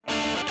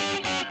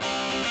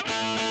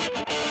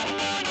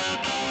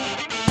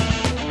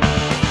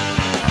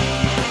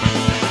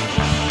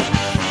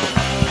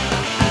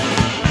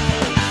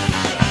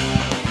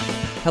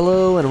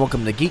Hello and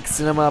welcome to Geek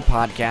Cinema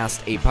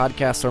Podcast, a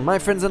podcast where my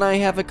friends and I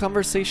have a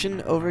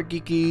conversation over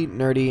geeky,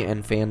 nerdy,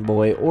 and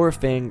fanboy or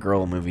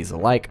fangirl movies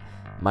alike.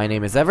 My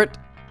name is Everett,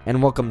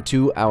 and welcome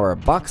to our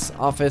Box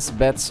Office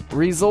Bets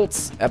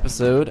Results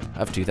episode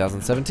of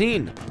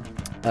 2017.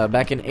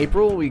 Back in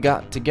April, we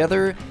got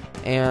together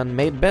and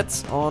made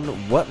bets on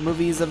what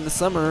movies of the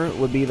summer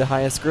would be the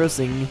highest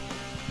grossing,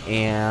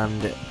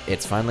 and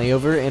it's finally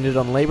over, ended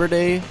on Labor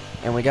Day,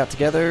 and we got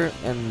together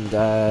and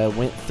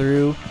went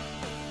through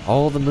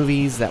all the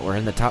movies that were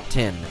in the top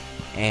 10,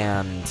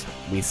 and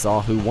we saw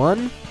who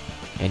won,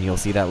 and you'll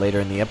see that later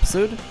in the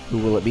episode. Who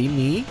will it be?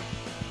 Me?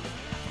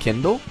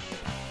 Kendall?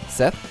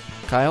 Seth?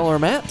 Kyle or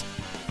Matt?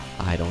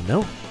 I don't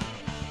know.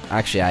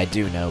 Actually, I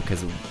do know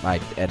because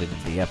I edited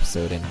the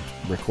episode and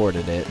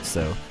recorded it,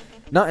 so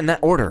not in that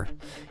order.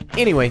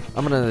 Anyway,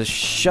 I'm going to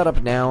shut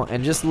up now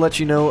and just let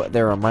you know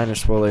there are minor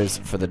spoilers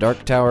for The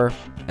Dark Tower,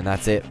 and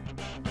that's it.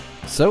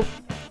 So,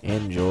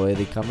 enjoy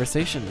the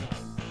conversation.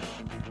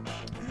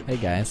 Hey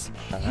guys.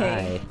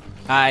 Hey.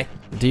 Hi.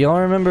 Do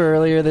y'all remember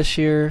earlier this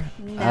year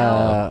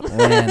No.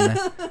 when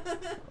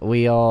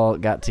we all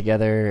got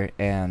together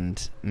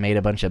and made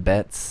a bunch of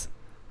bets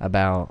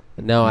about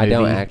No, I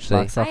don't movie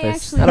actually. box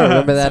office? I don't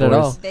remember that at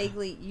all.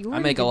 Vaguely, you I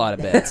were make a the- lot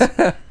of bets.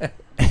 I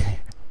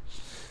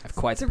have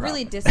quite It's the a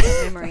really problem.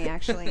 distant memory,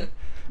 actually.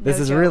 This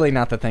No is joke. really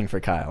not the thing for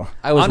Kyle.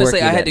 I was Honestly,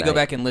 working I had that to go night.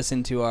 back and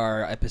listen to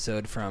our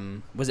episode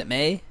from, was it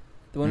May?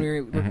 The one we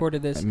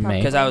recorded this? May.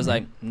 Because I was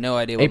like, no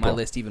idea what April. my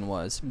list even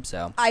was.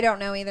 So I don't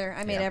know either.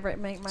 I made Yeah. Everett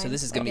make mine. So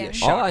this is gonna be a again.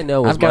 shock. All I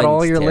know is I've got all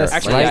mine's your terrible. lists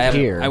actually, right I haven't-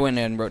 here. I went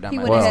and wrote down He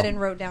my went Well, ahead and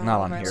wrote down not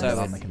all on of here, our but So- on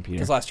the lists. computer.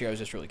 Because last year I was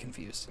just really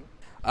confused.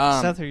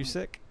 Seth, are you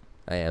sick?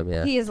 I am,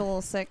 yeah. He is a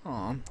little sick.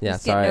 Aw, Yeah,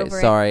 He's getting sorry, over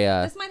it. sorry,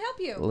 This might help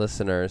you.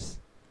 listeners.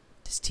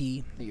 this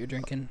tea that you're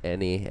drinking.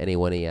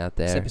 Anyone out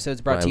there. This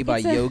episode's brought to you by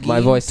It's a- Yogi. My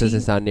voice tea.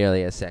 doesn't sound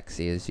nearly as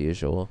sexy as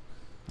usual.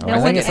 Oh, No I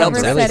one think it ever sounds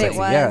said really it sexy.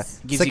 was. Yeah. Gives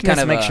you Sickness kind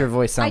of makes a- your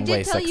voice I sound way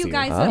did tell you sexier.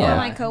 guys Oh. that one of Yeah.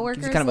 my Gives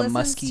coworkers you kind of a listens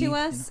musky, to you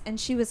us, know. and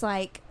she was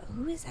like,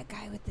 "Who is that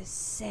guy with this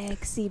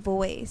sexy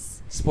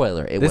voice?"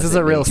 Spoiler, it This is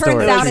wasn't a real me. story.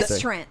 Turns out What? it's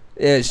Trent.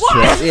 It's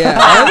true. Yeah.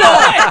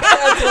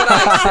 That's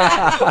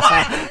what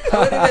I said. I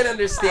would have been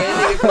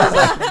understanding if it was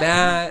like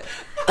Matt.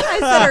 I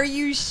said, "Are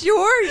you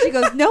sure?" She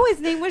goes, "No, his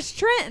name was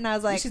Trent," and I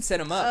was You like, should set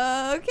him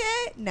up.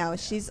 "Okay." No,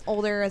 she's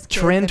older as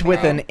kids Trent than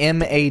with me. an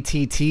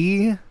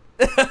M-A-T-T?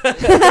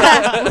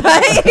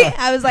 Right?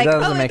 I was like, that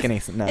doesn't "Oh, make it's any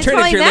sense. No. It's Trent,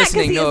 if probably you're Matt because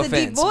listening, he no has a deep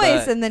offense,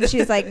 voice." but- And then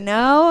she's like,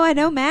 "No, I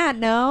know Matt.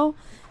 No."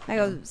 I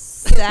go,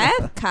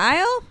 "Seth,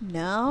 Kyle,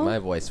 no, My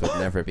voice would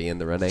never be in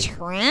the running.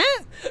 Trent."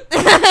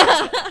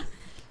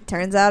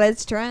 Turns out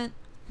it's Trent.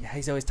 Yeah,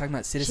 he's always talking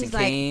about Citizen She's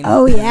like, Kane.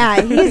 "Oh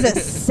yeah, he's a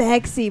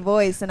sexy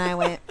voice," and I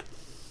went,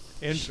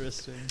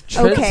 Interesting.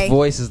 Trent's Okay.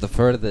 voice is the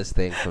furthest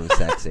thing from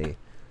sexy.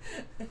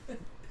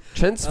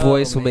 Trent's Oh,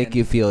 voice will man. make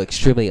you feel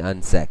extremely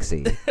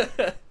unsexy.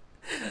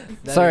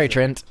 Sorry,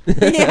 Trent.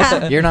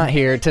 "Yeah." You're not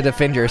here to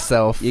defend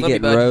yourself. You Love you,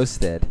 get bud.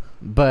 roasted.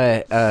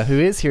 But who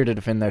is here to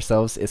defend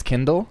themselves is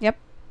Kendall. Yep.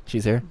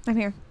 She's here. I'm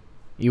here.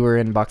 You were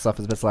in Box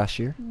Office Bets last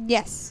year.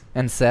 Yes,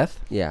 And Seth.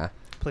 Yeah.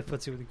 Play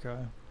footsie with the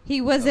crowd. he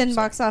was in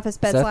box office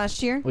bets Seth?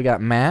 last year, We got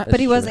Matt. but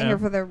he That's wasn't true. here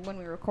for the when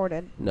we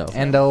recorded. No.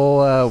 And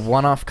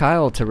one-off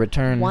Kyle to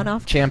return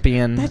One-off-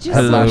 champion That just-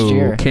 of last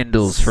year.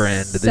 Kendall's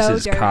friend. This So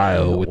is dirty.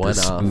 Kyle with One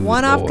the off. smooth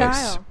One off voice.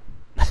 Kyle.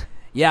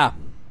 Yeah,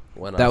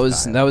 One that off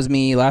was Kyle. that was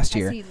me last As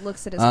year. he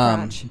looks at his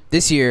crotch.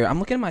 This year, I'm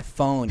looking at my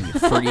phone. You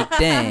freak!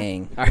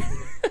 Dang.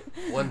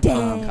 One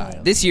Dang.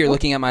 Kyle. This year,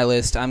 looking at my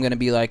list, I'm gonna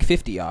be like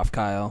 50 off,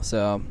 Kyle.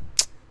 So,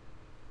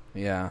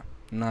 yeah,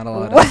 not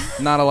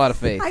a lot of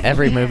faith.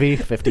 Every movie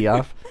 50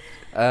 off.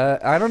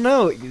 I don't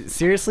know.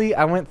 Seriously,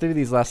 I went through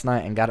these last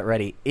night and got it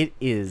ready. It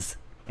is,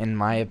 in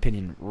my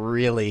opinion,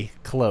 really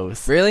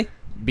close Really?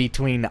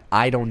 between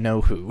I don't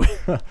know who.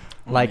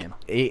 like man.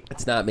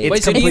 It's not me. It's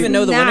Wait, so do you complete- even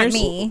know the Not winners?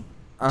 me.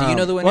 Do you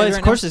know the winners? Well, of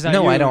right course now? it's not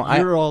No, you. I don't.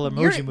 You're all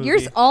emoji movie.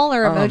 Yours all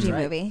are emoji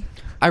right. movie,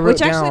 I wrote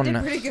which actually down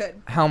did pretty good.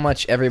 how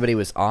much everybody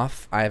was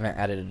off. I haven't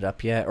added it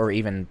up yet, or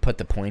even put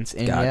the points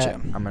in Gotcha. yet.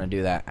 I'm gonna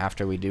do that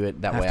after we do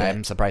it. That way, After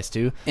I'm surprised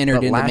too. entered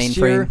But in the last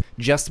year, mainframe.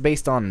 just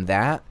based on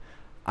that,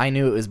 I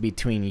knew it was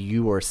between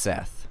you or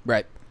Seth.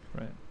 Right.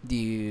 Right. Do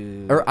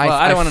you? Or well,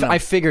 I don't want to know. I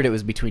figured it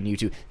was between you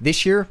two.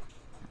 This year,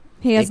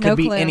 He has it could no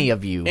be clue. any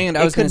of you. And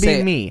I it was could gonna be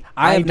say, me.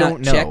 I have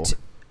don't not know. checked.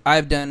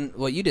 I've done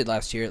what you did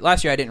last year.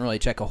 Last year, I didn't really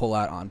check a whole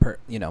lot on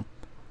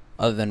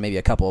other than maybe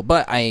a couple.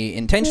 But I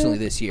intentionally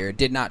this year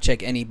did not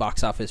check any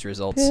box office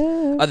results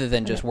other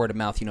than just word of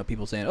mouth.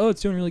 People saying, "Oh,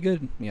 it's doing really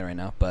good," right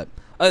now. But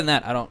other than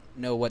that, I don't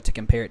know what to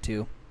compare it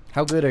to.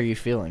 How good are you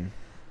feeling?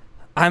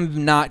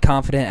 I'm not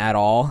confident at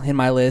all in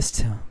my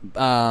list,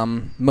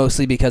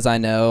 mostly because I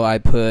know I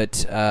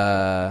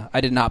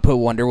did not put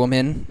Wonder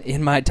Woman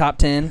in my top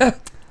 10,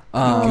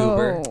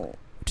 Oh.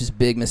 which is a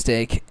big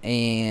mistake,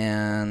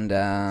 and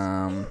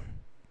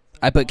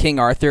I put King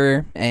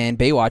Arthur and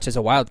Baywatch as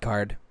a wild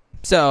card.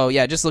 So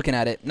yeah, just looking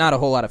at it, not a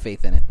whole lot of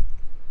faith in it.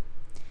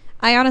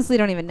 I honestly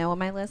don't even know what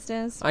my list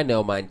is. I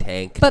know mine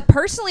tank. But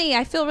personally,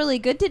 I feel really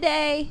good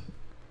today.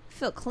 I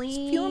feel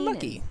clean. Feeling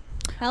lucky.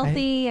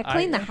 healthy. I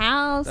cleaned the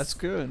house. That's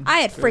good. I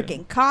had That's good.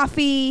 freaking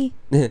coffee.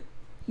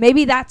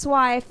 Maybe that's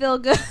why I feel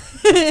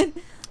good.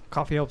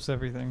 Coffee helps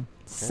everything.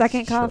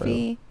 Second true.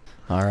 coffee.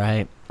 All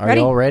right. Are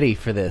Ready? you all ready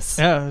for this?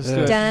 Yeah, let's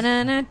do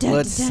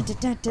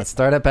it. Let's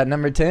start up at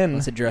number 10.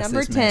 Let's address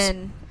Number this mess.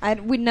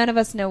 10. We none of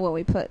us know what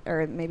we put,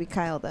 or maybe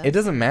Kyle does. It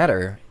doesn't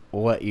matter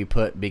what you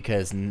put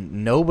because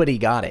nobody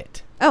got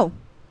it. Oh,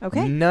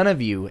 okay. None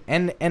of you.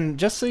 And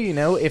just so you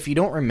know, if you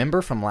don't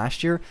remember from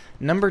last year,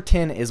 number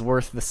 10 is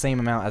worth the same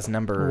amount as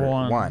number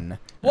 1.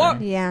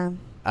 What? Yeah.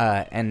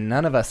 And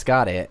none of us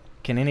got it.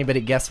 Can anybody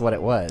guess what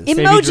it was?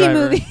 Emoji Driver.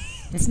 movie.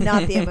 It's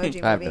not the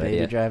Emoji I have movie. no idea.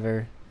 Baby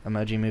Driver,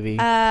 Emoji Movie,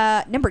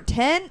 Number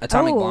 10.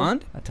 Atomic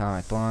Blonde?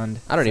 Atomic Blonde.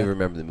 I don't even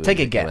remember the movie. Take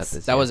a that came out guess.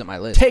 this That year. wasn't my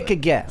list. Take but- a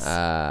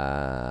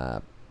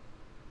guess.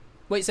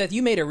 Wait, Seth,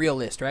 you made a real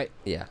list, right?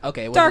 Yeah.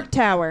 Okay. it Dark wasn't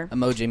Tower.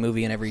 Emoji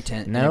movie in every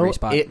tent. in no, every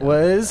spot. it No.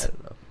 was I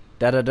don't know.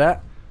 da-da-da.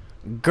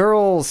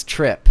 Girls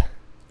Trip.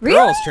 Really?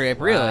 Girls Trip.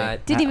 Really?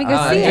 What? Didn't even go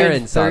see it.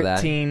 Aaron saw that.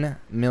 $13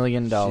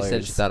 million. She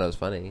said she thought it was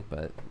funny,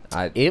 but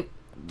It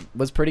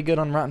was pretty good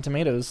on Rotten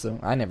Tomatoes, so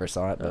I never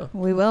saw it. But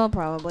We will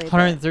probably. but-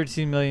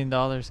 $113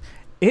 million.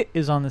 It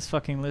is on this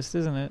fucking list,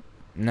 isn't it?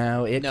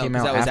 no, it No, came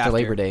 'cause out that was after after.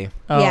 Labor Day.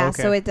 Oh, Yeah,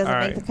 okay. so it doesn't All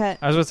make right. the cut.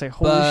 I was going to say,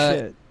 holy But-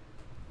 shit.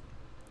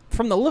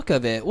 From the look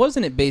of it,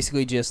 wasn't it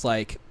basically just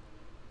like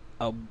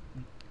a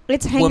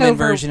It's Hangover. woman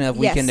version of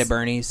yes. Weekend at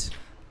Bernie's?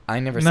 I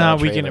never saw Nah, a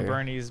Weekend at trailer.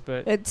 Bernie's,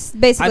 but It's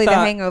basically I the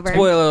thought, Hangover.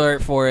 spoiler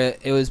alert for it,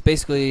 it was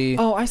basically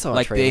Oh, I saw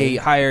like a trailer. they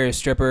hire a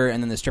stripper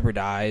and then the stripper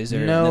dies, or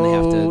and then they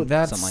no, have to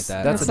that's something like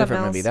that. That's a Something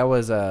different movie. else. That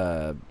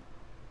was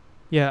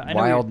yeah, I know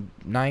Wild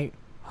Night,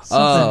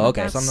 Oh,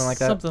 okay. something like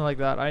that. Something like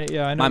that. I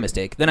know. My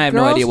mistake. Then I have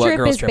Girls no idea what Trip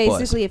Girls is Trip was.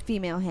 basically a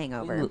female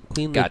Hangover.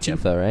 Queen Gotcha.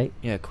 Latifah, right?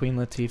 Yeah, Queen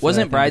Latifah. I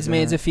Wasn't think, is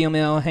Bridesmaids in a it.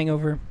 female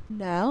Hangover?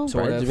 No.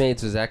 Sort of.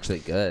 Bridesmaids was actually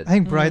good. I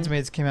think Mhm.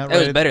 Bridesmaids came out It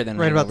was better than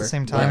right about Hangover. the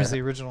same time Yeah. as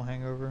the original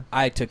Hangover.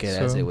 I took it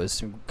as So- it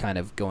was kind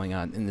of going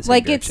on in the same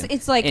Like direction.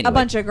 it's like Anyway. a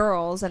bunch of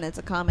girls and it's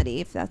a comedy,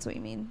 if that's what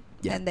you mean.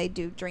 Yeah. And they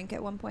do drink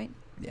at one point.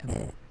 Yeah.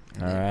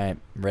 All right,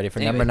 ready for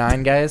Anyway. number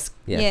 9, guys?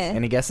 Yes. Yeah.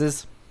 Any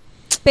guesses?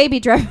 Baby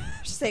Driver.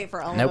 Say it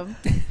for all Nope.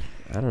 of them.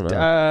 I don't know.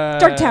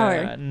 Dark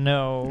Tower.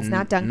 No. It's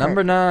not Dunkirk.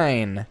 Number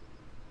 9.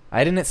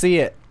 I didn't see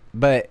it,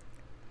 but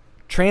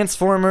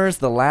Transformers: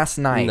 The Last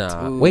Night.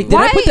 Nah. Ooh. Wait, did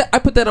I Why? put that? I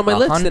put that on my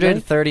list. Didn't I?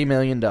 $130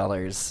 million. That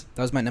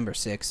was my number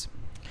 6.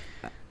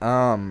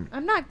 I'm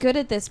not good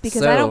at this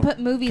because So, I don't put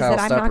movies Kyle, that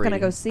I'm stop not going to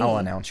reading. go see. I'll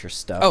announce your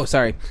stuff. Oh,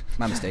 sorry.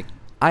 My mistake.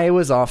 I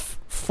was off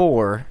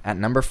 4 at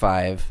number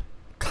 5.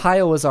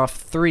 Kyle was off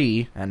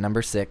 3 at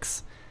number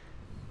 6.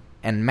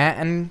 And Matt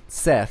and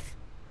Seth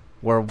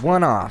were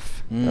 1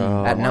 off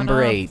Oh. at One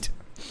number off. 8.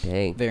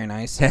 Dang. Very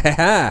nice.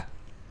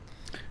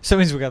 So that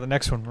means we got the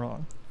next one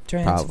wrong.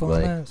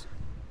 Transformers.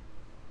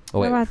 Oh,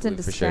 wait, Robots in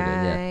we for sure did,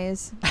 yeah.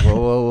 Disguise.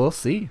 We'll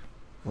see.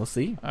 We'll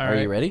see. All Are you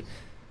right. ready?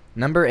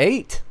 Number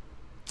 8.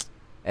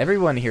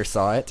 Everyone here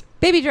saw it.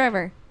 Baby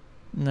Driver.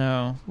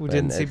 No, we But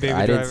didn't see Baby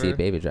I Driver. didn't see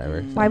Baby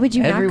Driver. Why would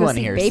you not Everyone go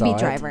see here Baby saw it.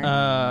 Driver? In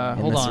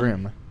Hold this on.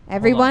 room.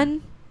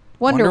 Everyone?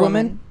 Wonder, Wonder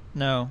Woman. Woman?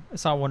 No,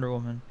 it's not Wonder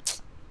Woman.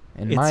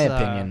 In It's, my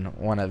opinion,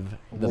 one of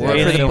the War better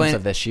for the films Planet-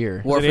 of this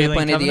year. War Is for it the Alien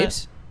Planet of the Covenant?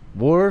 Apes?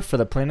 War for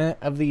the Planet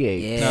of the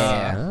Apes.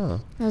 Yeah.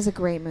 Oh, That was a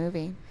great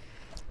movie.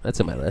 that's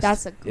in my list.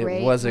 That's a It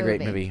great was a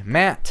great movie.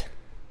 Matt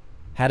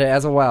had it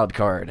as a wild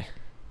card.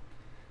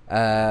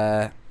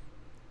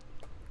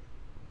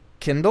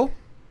 Kindle.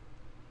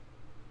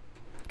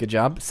 Good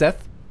job.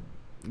 Seth.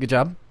 Good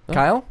job. Oh.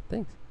 Kyle.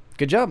 Thanks.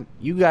 Good job.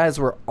 You guys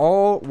were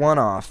all 1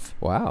 off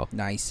Wow.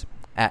 Nice.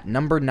 at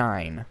number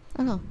 9.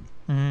 Oh.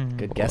 Mm.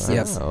 Good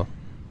guesses. Wow.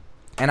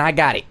 And I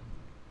got it.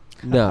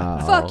 No.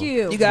 Fuck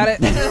you. You got it.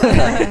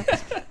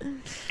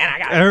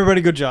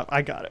 Everybody, good job.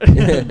 I got it.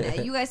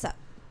 Yeah, you guys suck.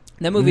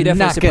 That movie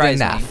definitely Not good surprised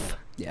me. enough.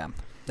 Yeah.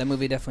 That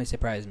movie definitely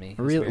surprised me. It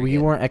was Really, very you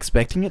good. weren't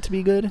expecting it to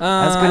be good? as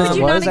Why good Why as would it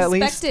you was, not at expect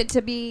least? it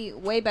to be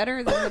way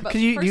better than the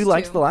Because you first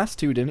liked two? the last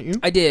 2, didn't you?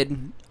 I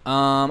did.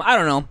 I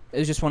don't know. It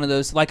was just one of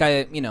those, like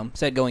I,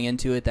 said going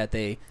into it, that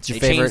they It's your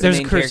change favorite- the There's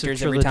main Curse of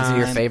characters every Trilogy. Is time.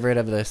 it your favorite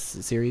of this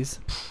series?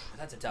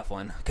 That's a tough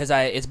one because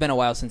it's been a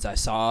while since I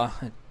saw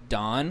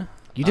Dawn.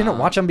 You didn't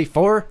watch them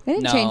before? They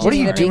didn't No. change What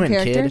any are of you the main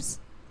doing, kid? characters.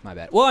 My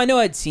bad. Well, I know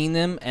I'd seen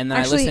them, and then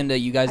Actually, I listened to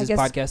you guys' I guess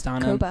podcast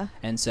on them, Koba.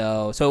 and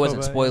so it wasn't Koba,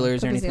 yeah.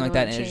 spoilers or Koba's anything the like other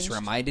that, one and it just changed.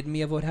 reminded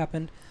me of what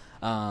happened.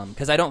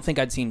 Because I don't think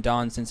I'd seen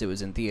Dawn since it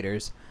was in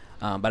theaters,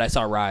 but I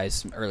saw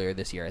Rise earlier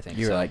this year, I think.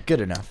 You were so, like,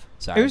 good enough.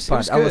 sorry. It was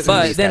Fine, good. I'll listen to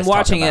But these then guys talk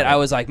watching it, about I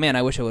was like, man,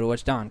 I wish I would have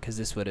watched Dawn because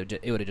this would have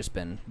just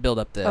been build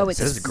up the Oh, it's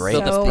This is great.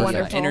 build up so the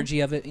wonderful.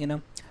 energy of it,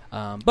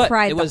 But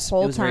Cried it the was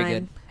whole it was very time.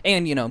 good,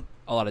 and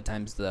a lot of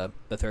times the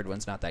third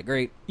one's not that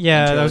great.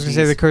 Yeah, in I was going to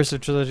say the trilogies. Curse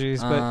of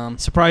Trilogies, but Um,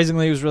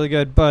 surprisingly, it was really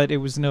good, but it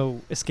was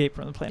no Escape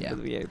from the Planet Yeah.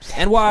 of the Apes.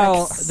 And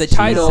while Jesus the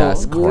title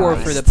War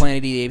Christ. for the Planet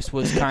of the Apes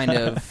was kind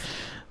of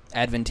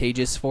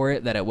advantageous for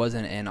it, that it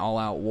wasn't an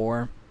all-out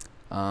war,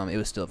 It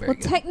was still very Well,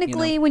 good.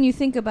 technically, when you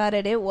think about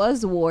it, it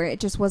was war. It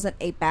just wasn't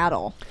a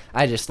battle.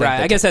 I just think Right,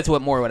 that I guess that's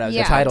what more what I was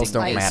Yeah. expecting. titles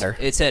don't Like, matter.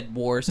 It said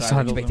war, so The I was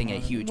titles expecting don't a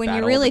matter. huge When you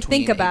battle really between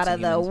think about apes it,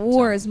 and though, humans,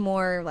 war so- is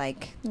more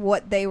like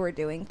what they were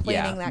doing,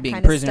 planning that being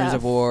kind of prisoners stuff.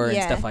 of war and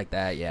Yeah. stuff like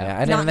that. Yeah, Yeah, I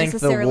didn't Not think the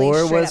necessarily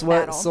war straight was up what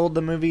battle. sold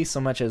the movie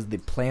so much as the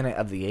Planet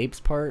of the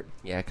Apes part.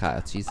 Yeah,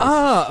 Kyle, Jesus.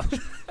 oh,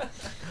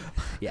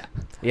 yeah.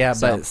 Yeah,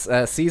 So-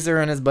 but Caesar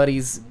and his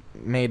buddies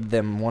made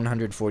them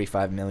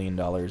 $145 million.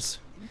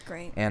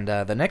 Great. And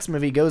the next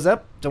movie goes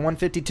up to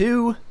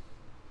 152.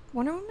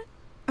 Wonder Woman?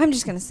 I'm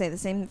just going to say the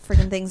same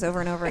freaking things over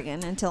and over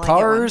again until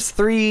Cars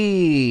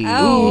 3. I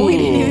get one. Oh, we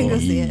didn't Ooh. even go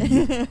see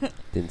it.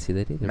 Didn't see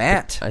that either.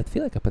 Matt. I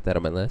feel like I put that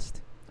on my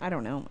list. I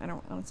don't know. I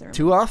don't honestly remember.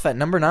 2 off at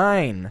number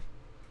 9.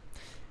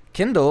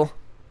 Kindle,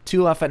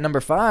 2 off at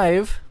number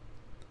 5.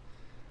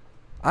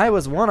 I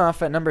was 1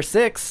 off at number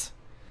 6.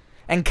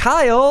 And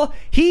Kyle,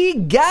 he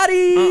got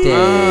it!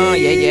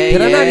 Yeah.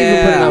 Did I not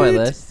even put it on my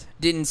list?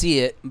 Didn't see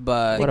it,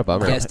 but What a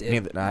bummer. guessed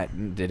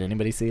it. Did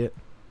anybody see it?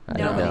 I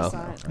don't Nobody know.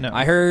 saw it. No.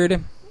 I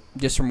heard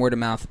just from word of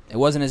mouth, it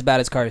wasn't as bad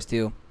as Cars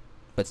 2,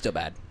 but still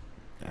bad.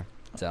 Yeah.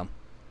 So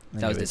He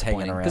that was hanging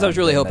disappointing because around I was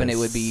really in hoping the it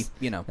would be, s-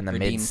 in in the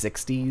mid redeemed.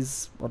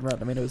 60s. What about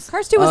tomatoes?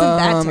 Cars 2 wasn't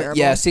that terrible.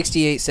 Yeah,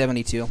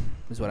 68-72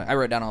 is what I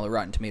wrote down all the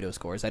Rotten Tomato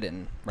scores. I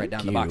didn't write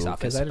down the box office.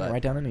 Because I didn't but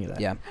write down any of that.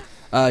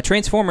 yeah.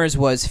 Transformers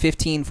was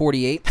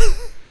 1548,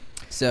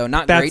 so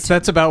not That's great.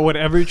 that's about what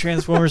every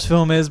Transformers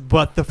film is,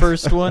 but the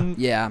first one.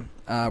 Yeah,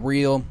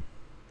 real.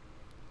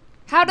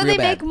 How do Real they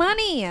bad. make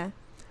money?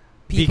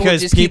 People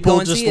Because just keep people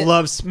going to just see it.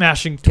 love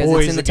smashing Because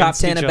toys it's in the top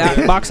against 10 each of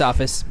other. box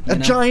office. A you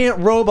know? giant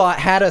robot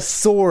had a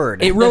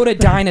sword. It rode a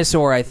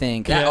dinosaur, I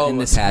think. That in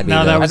almost this. had me.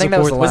 No, that though. was I think the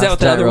that was fourth the one. Was that what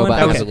the That other one? robot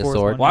That was was in the the fourth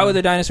sword. one. Why would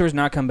the dinosaurs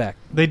not come back?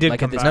 They did Like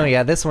come at this- back. No,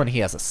 yeah, this one he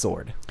has a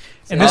sword.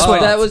 And this Oh,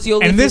 one, that was the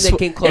only and thing this that one-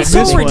 came and close.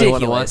 this to one-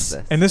 anyone who wants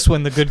this. and this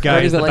one, the good I guy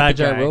don't is the even bad like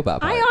the giant guy.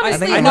 robot part. I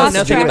honestly I know lost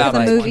nothing track about of the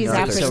like movies one.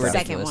 after It's so the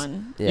second ridiculous.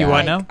 one. You what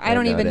Like, now? I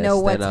don't even noticed. know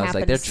what's And I was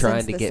happened like, they're since trying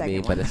to the get me,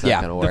 second but one. it's not Yeah.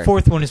 gonna The work.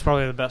 fourth one is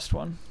probably the best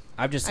one.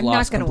 I've just I'm not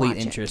lost gonna complete watch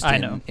it. interest I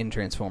know. in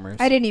Transformers.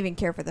 I didn't even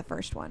care for the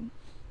first one.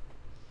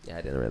 Yeah,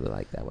 I didn't really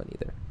like that one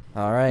either.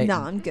 All right.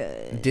 No, I'm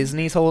good.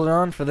 Disney's holding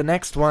on for the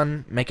next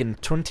one, making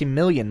 20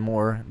 million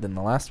more than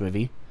the last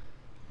movie.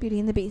 Beauty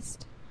and the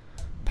Beast.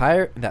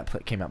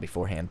 Came out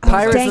beforehand. Oh,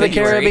 Pirates dang of the it.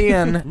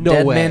 Caribbean. No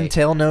Dead way. Men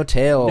Tell No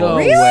Tale. No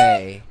Really?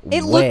 way.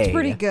 It Way. looked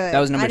pretty good. That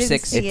was number I didn't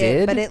 6. See It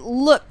did? but it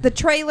looked. The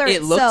trailer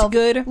It looked itself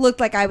good, looked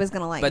like I was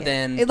gonna like but it.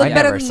 then It looked I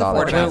better never than saw the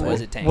that fourth Word of trailer. mouth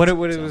was it tanked. What so.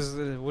 was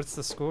what's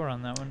the score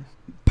on that one?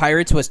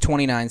 Pirates was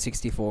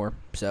 29-64,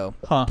 so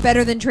Huh?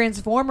 Better than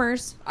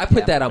Transformers. I put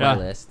Yeah. that on my Yeah.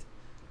 list.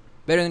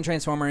 better than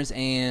Transformers.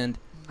 And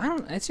I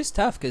don't. It's just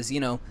tough because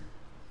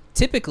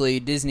typically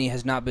Disney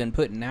has not been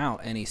putting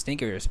out any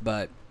stinkers,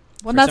 but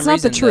Well, for that's some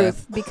not the reason,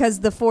 truth because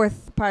the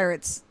fourth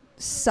Pirates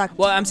sucked.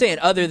 Well, I'm saying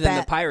other than the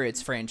That-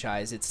 Pirates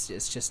franchise, it's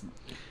just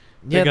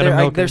Yeah, gotta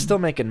milk they're it. still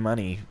making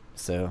money,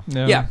 so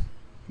No. yeah.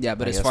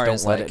 But I as guess far don't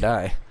as let like it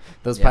die.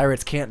 Those Yeah.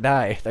 pirates can't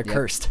die. They're Yeah.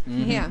 cursed.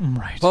 Mhm. Yeah.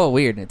 Right. Oh,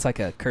 weird. It's like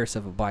a curse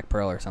of a black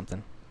pearl or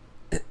something.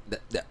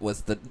 That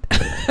was the.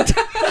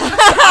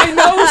 I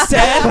know,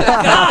 Seth.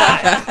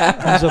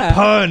 It was a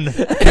pun.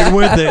 Get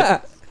with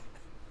it.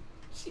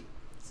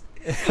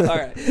 All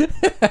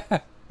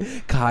right.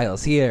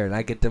 Kyle's here, and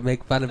I get to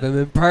make fun of him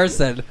in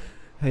person.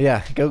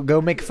 Yeah, go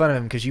make fun of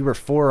him because you were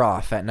 4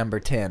 off at number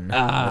 10 with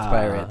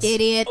pirates.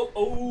 Idiot.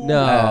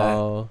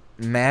 No.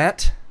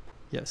 Matt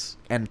Yes.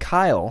 and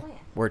Kyle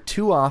were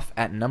 2 off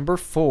at number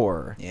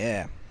 4.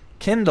 Yeah.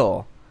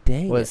 Kindle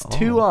Dang was it.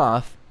 2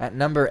 off at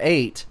number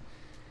 8.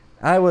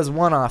 I was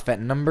 1 off at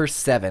number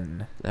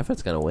 7.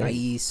 Everett's gonna win.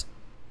 Nice.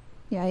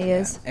 Yeah, he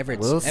is. Everett's,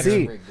 We'll Everett's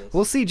see. rigged this.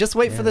 We'll see. Just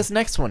wait for Yeah. this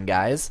next one,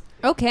 guys.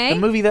 Okay. The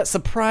movie that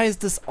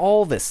surprised us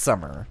all this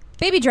summer.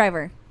 Baby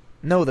Driver.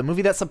 No, the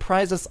movie that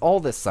surprised us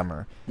all this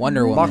summer.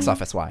 Wonder Woman. Box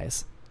office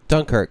wise.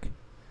 Dunkirk.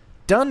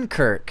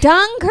 Dunkirk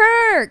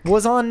Dunkirk.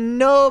 was on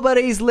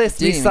nobody's list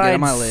Didn't even get besides on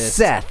my list.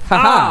 Seth.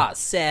 Ah,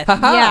 Seth.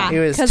 Yeah, It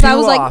was 'cause I 2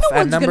 was like, off no at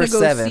one's number gonna go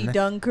 7. see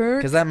Dunkirk.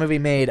 Because that movie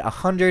made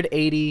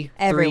 $183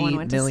 Everyone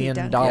went to see million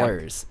Dunkirk.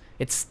 dollars.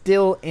 It's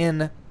still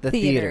in the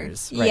Theater.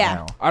 theaters right Yeah.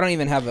 now. I don't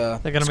even have a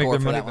They're gonna make score their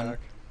for money that one back.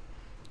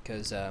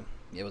 because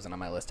it wasn't on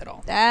my list at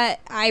all.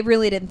 That I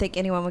really didn't think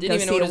anyone would Didn't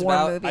go even know see what a it was war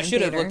about. movie. I in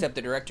should have theater. looked up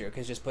the director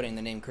because just putting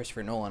the name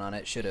Christopher Nolan on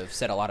it should have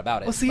said a lot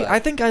about it. Well, see, but I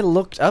think I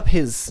looked up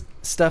his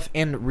stuff,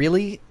 and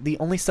really, the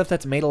only stuff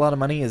that's made a lot of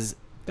money is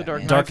The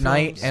Batman. Dark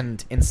Knight films.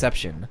 and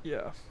Inception.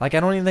 Yeah. Like, I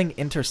don't even think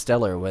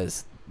Interstellar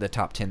was the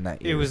top 10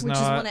 that year. It was Which is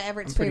not. one of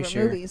Everett's I'm pretty favorite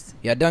sure. movies.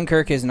 Yeah,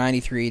 Dunkirk is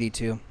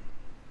 93.82.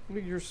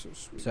 You're so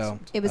sweet. So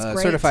It was great.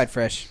 certified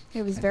fresh.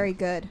 It was very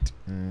good.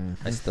 Mm.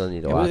 I still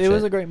need to It watch was, it. it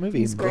was a great movie.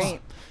 It was great.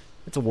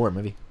 It's a war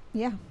movie,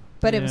 Yeah,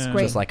 but it was Yeah.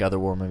 great. just like other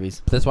war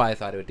movies. That's why I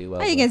thought it would do well.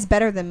 I think it's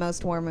better than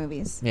most war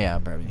movies. Yeah,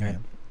 probably. Right. Yeah.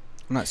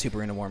 I'm not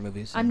super into war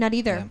movies. so, I'm not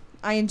either. yeah.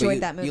 I But enjoyed you,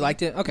 that movie. You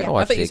liked it? Okay. Yeah. I I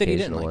watched thought you the said you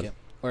didn't occasional like one. it,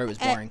 or it was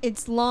boring.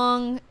 It's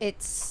long.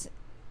 It's.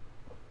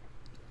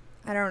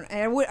 I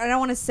don't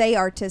want to say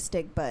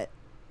artistic, but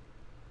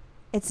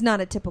it's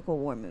not a typical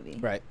war movie.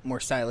 Right, more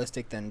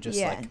stylistic than just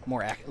Yeah. like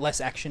more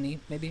less actiony,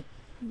 maybe.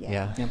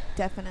 Yeah. Yeah.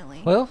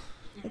 Definitely. Well,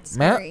 It's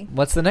Matt, scary.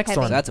 what's the next Heavy.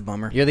 So one? that's a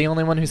bummer. You're the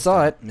only one who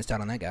saw it. Missed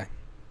out on that guy.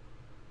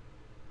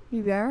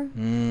 You are?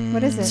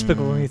 What is it?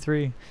 Despicable Me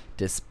 3.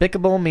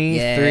 Despicable Me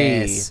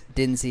Yes.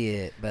 Didn't see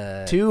it,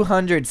 but 3.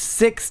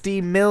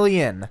 260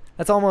 million.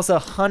 That's almost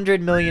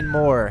 100 million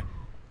more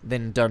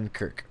than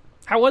Dunkirk.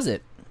 how was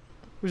it?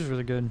 It was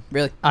really good.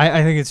 Really?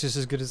 I think it's just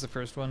as good as the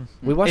first one.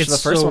 We watched It's the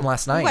first so- one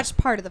last I night. watched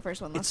part of the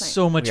first one last It's night.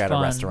 so much We had fun.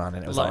 a restaurant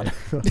and it was Like,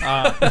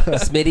 on.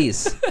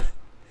 Smitty's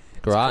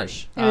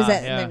garage. It was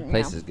at yeah. the,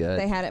 Place is good.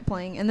 They had it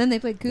playing, and then they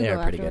played Google They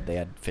are pretty afterward. good. They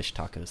had fish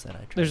tacos that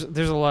I tried.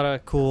 There's a lot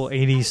of cool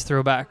 80s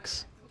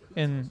throwbacks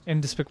in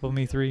Despicable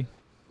Me 3.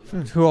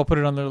 Who all put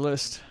it on their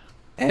list?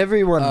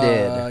 Everyone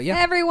did. Yeah.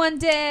 Everyone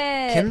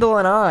did. Kendall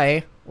and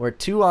I were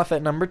 2 off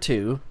at number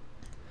 2.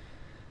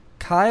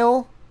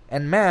 Kyle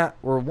and Matt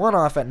were 1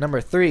 off at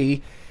number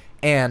 3.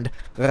 And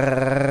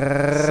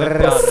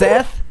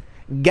Seth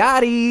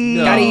got it.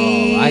 No,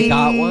 I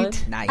got one?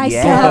 Nice. I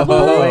Yeah, saw one.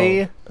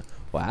 boy.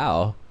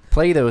 Wow.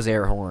 Play those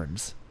air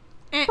horns.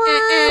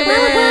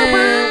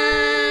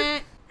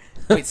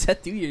 Wait,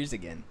 Seth, do yours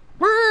again.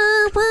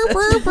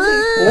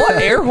 What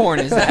air horn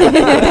is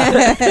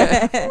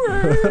that?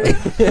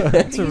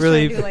 It's a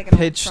really do like an old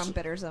pitched.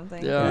 trumpet or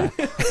something. Yeah.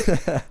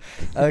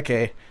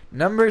 Okay,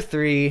 number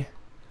 3.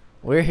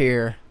 We're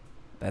here.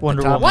 At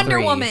Wonder the top Woman. Wonder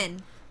 3.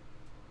 Woman.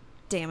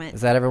 Damn it.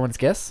 Is that everyone's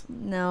guess?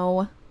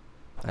 No.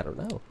 I don't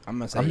know. I'm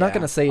gonna say I'm not yeah.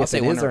 gonna say I'll if it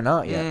is Wonder- or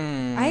not yet.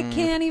 I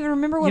can't even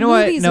remember what You know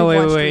what? movies No, we've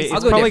wait, watched wait. recently. I'll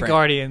It's go probably different.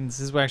 Guardians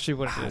is actually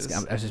what I it was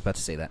is. just about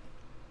to say that.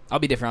 I'll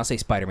be different. I'll say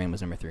Spider-Man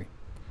was number 3.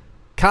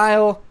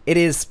 Kyle, it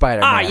is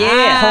Spider-Man. Ah,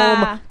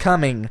 yeah.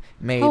 Homecoming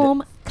made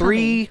Homecoming.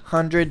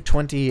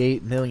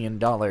 $328 million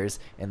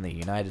in the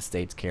United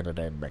States,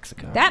 Canada, and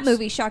Mexico. That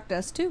movie shocked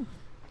us too.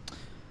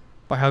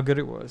 By how good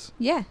it was.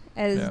 Yeah.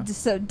 Yeah.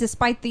 So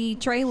despite the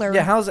trailer.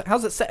 Yeah, how's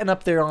it setting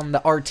up there on the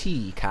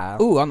RT,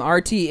 Kyle? Ooh, on the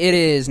RT, it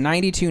is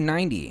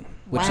 92.90,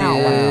 which Wow.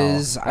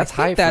 is Wow. I That's think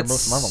high for that's,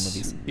 most Marvel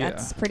movies.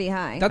 That's pretty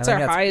high. That's I our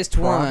think highest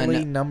probably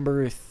one.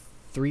 number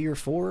 3 or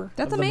 4.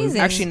 That's of the amazing.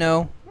 movies. Actually,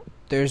 no.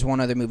 There's one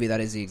other movie that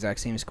is the exact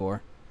same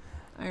score,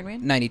 Iron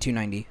Man.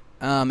 92.90.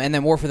 And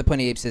then War for the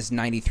Planet of the Apes is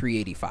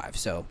 93.85,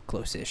 so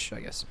close-ish, I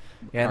guess.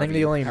 Yeah, I think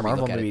the only However you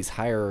Marvel look at it. movies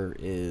higher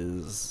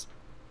is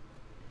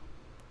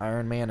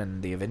Iron Man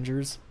and the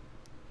Avengers.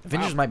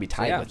 Avengers Wow. might be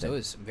tied so, yeah, with so it. it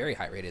was very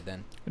high rated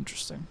then.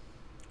 Interesting.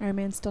 Iron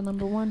Man's still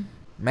number 1.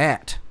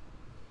 Matt,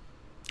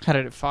 Had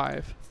it at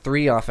 5.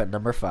 3 off at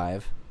number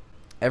 5.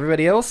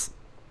 Everybody else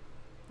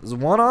is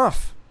 1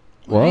 off.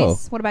 Whoa.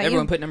 Nice. What about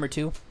Everyone you? put number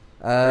 2. Or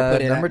put it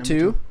at Number number 2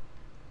 two.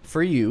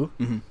 for you,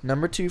 Mm-hmm.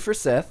 number 2 for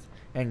Seth,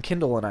 and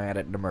Kendall and I had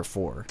at number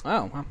 4.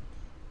 Oh, wow.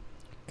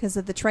 Because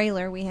of the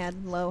trailer, we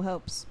had low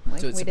hopes.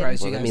 Like So it we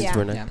surprised Well, you that guys. means Yeah.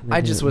 we're not. Yeah. I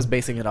just was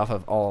basing it off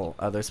of all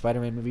other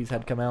Spider-Man movies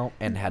had come out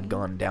and had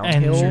gone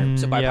downhill. And-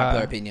 So by Yeah.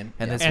 popular opinion.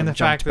 And yeah. this And one the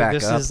fact jumped that back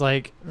this up. is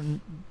like,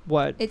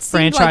 what? It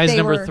seemed like franchise they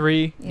number were-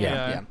 3? Yeah.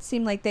 Yeah. It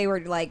seemed like they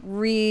were like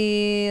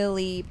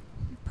really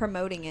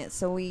promoting it,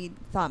 so we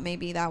thought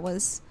maybe that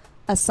was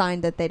a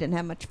sign that they didn't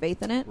have much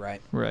faith in it. Right.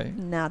 Right.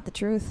 Not the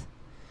truth.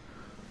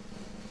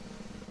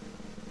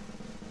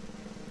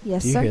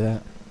 Yes, Do you sir. hear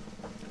that?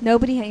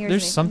 Nobody hears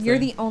There's me. something. You're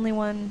the only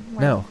one.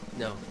 No.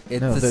 No.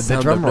 It's No, the, the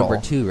sound drum of number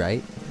roll. 2,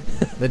 right?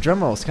 The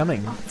drum roll's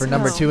coming for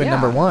number Oh, 2 and Yeah,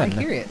 number 1. I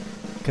hear it.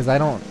 Because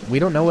we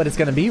don't know what it's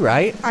going to be,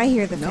 right? I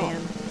hear the No.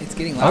 fan. It's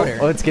getting louder.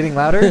 Oh, it's getting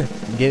louder.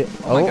 Get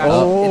Oh my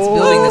gosh, it's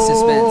building the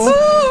suspense.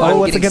 Oh, I'm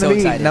what's it getting gonna so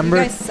be? excited. Number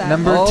You guys suck.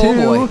 number Oh, 2.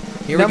 boy.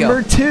 Here we go.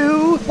 Number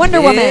 2. Wonder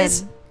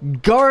Is- Woman.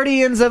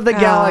 Guardians of the Oh.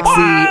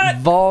 Galaxy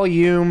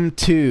Volume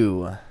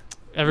 2,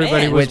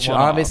 Everybody Man. was which one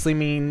off. obviously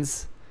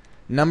means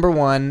number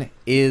 1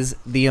 is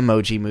the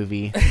Emoji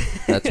Movie.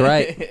 That's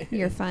right.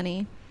 You're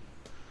funny.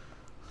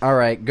 All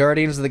right,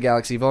 Guardians of the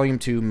Galaxy Volume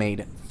 2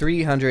 made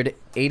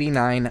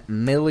 $389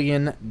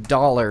 million.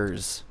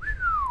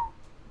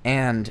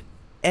 And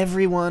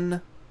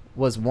everyone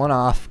was 1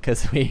 off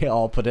because we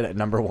all put it at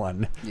number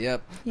 1.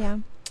 Yep. Yeah.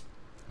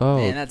 Oh.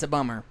 Man, that's a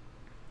bummer.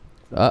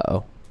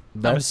 Uh-oh.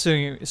 I'm But,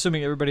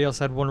 assuming everybody else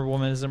had Wonder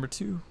Woman as number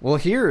 2. well,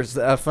 here's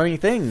a funny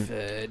thing.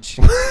 Fudge.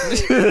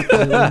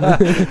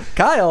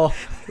 Kyle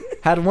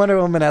had Wonder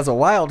Woman as a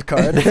wild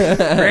card.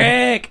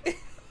 Rick!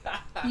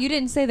 You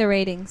didn't say the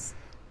ratings.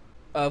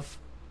 Of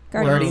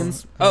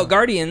Guardians.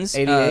 Guardians.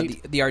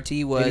 88? The RT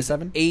was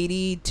 87?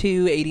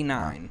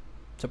 82.89.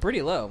 So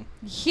pretty low.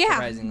 Yeah,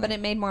 Surprisingly. but it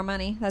made more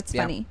money. That's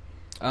Yeah. funny.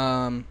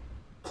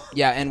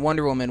 Yeah, and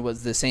Wonder Woman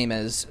was the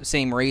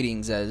same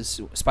ratings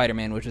as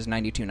Spider-Man, which was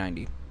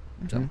 92.90.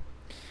 So Mhm.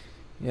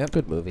 Yep.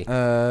 Good movie.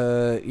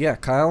 Yeah,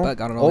 Kyle. But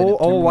got it all the way to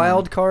Old 3-1.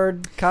 wild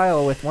card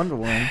Kyle with Wonder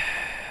Woman.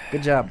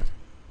 Good job.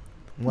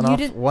 One You off.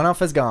 didn't- One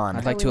off is gone.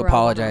 I'd like we to were all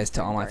apologize on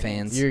to all my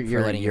Guardians. fans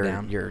for letting you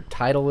down. Your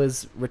title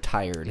is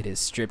retired. It is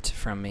stripped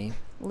from me.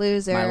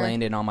 Loser. My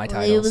land and all my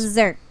titles.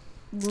 Loser.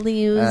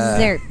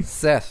 Loser.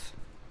 Seth,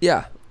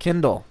 Yeah.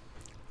 Kindle,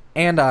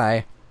 and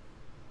I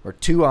were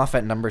 2 off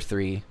at number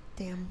 3,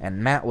 Damn.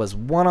 and Matt was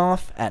 1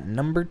 off at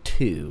number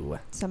 2.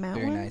 So Matt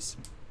Very won? nice.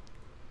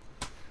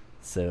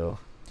 So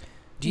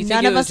Do you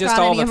None think it of was us just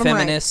got all any the of 'em right.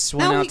 feminists No,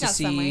 went he out to got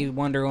some see right.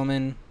 Wonder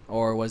Woman,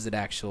 or was it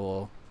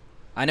actual?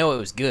 I know it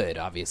was good,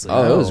 obviously.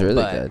 Oh, it was really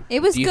but good.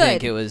 It was do you good.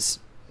 think it was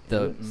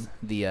the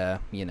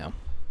you know,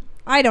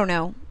 I don't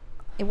know.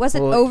 It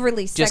wasn't Well,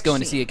 overly sexy. just going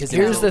to see it because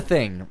Here's the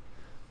thing.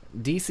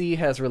 DC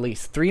has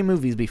released 3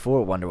 movies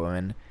before Wonder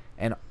Woman,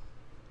 and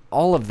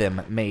all of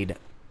them made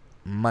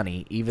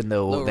money, even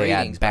though low they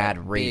ratings, had bad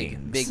but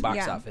ratings. big box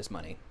Yeah. office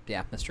money.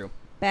 Yeah, that's true.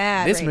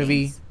 Bad This movie,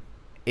 ratings.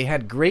 it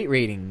had great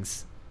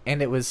ratings,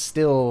 and it was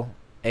still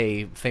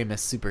a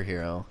famous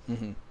superhero.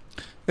 Hmm.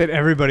 That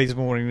everybody's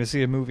been wanting to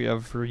see a movie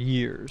of for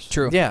years.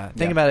 True. Yeah,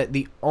 think about it.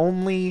 The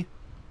only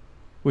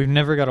We've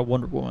never got a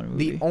Wonder Woman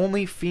movie. the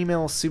only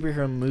female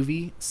superhero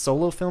movie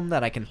solo film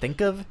that I can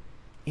think of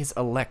is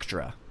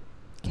Elektra.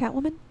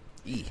 Catwoman.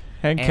 and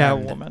and-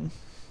 Catwoman.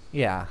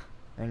 Yeah,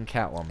 and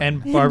Catwoman.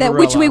 And Barbarella. That,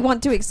 which we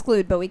want to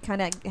exclude, but we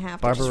kind of have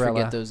to. Just Barbarella.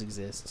 forget those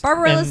exist.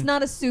 Barbarella's And-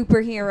 not a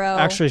superhero.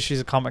 Actually, she's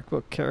a comic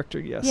book character,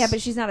 yes. yeah,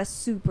 but she's not a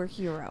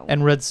superhero.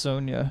 And Red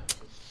Sonja.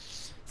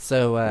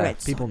 So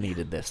Red people Sonja.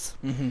 needed this.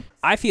 Hmm.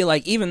 I feel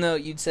like even though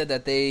you'd said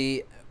that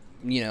they,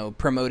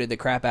 promoted the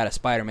crap out of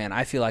Spider-Man,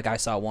 I feel like I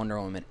saw Wonder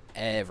Woman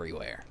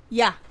everywhere.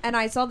 yeah, and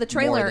I saw the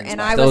trailer, than and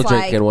Spider- I Still was like,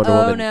 drinking Wonder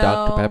 "Oh Woman no,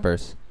 Dr.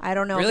 Peppers. I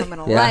don't know Really? if I'm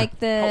gonna Yeah. like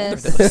How old are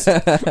this."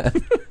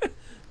 those?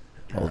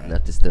 Old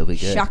enough to still be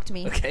good. Shocked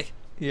me. Okay.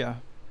 Yeah.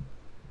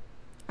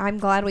 I'm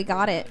glad we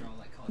got it,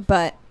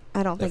 but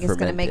I don't think They're it's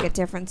going to make a fermented.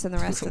 difference in the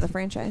rest of the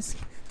franchise.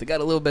 They got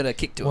a little bit of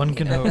kick to One them.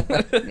 can you know?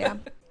 hope. Yeah.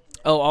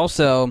 Oh,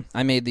 also,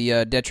 I made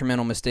the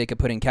detrimental mistake of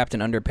putting Captain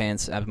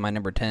Underpants as my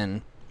number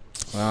 10,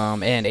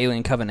 and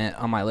Alien Covenant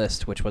on my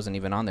list, which wasn't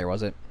even on there,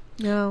 was it?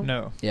 No.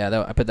 No.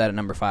 Yeah, I put that at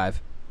number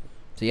 5.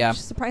 So yeah, Which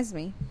surprised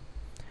me.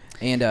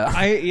 and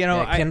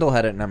Yeah, Kendall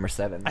had it at number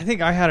 7. I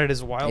think I had it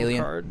as a wild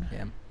Alien. card.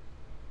 Yeah.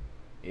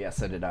 Yeah,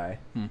 so did I.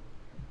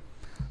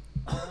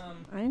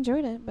 I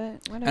enjoyed it, but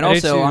whatever. And I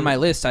did also too. on my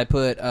list, I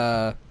put.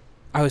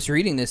 I was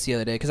reading this the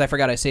other day because I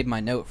forgot I saved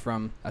my note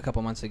from a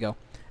couple months ago,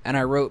 and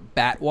I wrote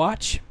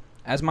Batwatch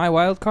as my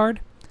wild card,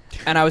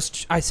 and I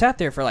sat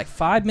there for like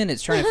 5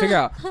 minutes trying to figure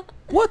out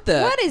what the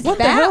hell's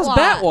Batwatch?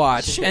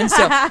 Batwatch, and so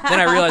then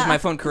I realized my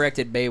phone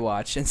corrected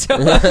Baywatch, and so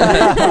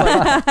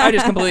I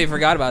just completely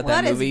forgot about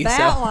that What is movie.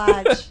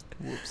 Batwatch?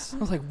 So I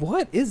was like,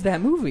 what is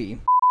that movie?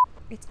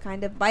 It's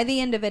kind of, by the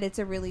end of it, it's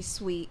a really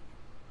sweet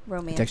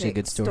romantic actually a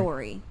good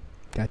story.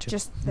 Gotcha.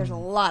 Just there's a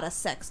lot of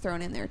sex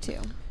thrown in there too.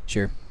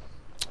 Sure.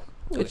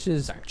 Which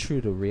is Sorry. true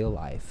to real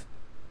life.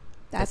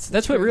 That's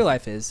That's the what truth. real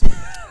life is.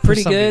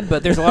 Pretty some good, people.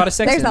 but there's a lot of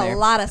sex There's in a there.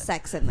 lot of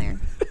sex in there.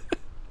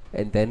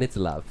 And then it's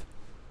love.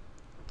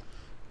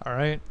 All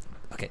right.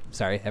 Okay,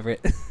 sorry,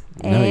 Everett.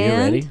 No, you And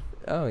ready?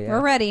 Oh, yeah.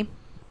 We're ready.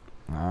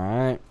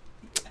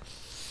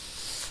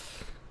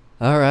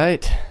 All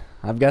right.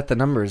 I've got the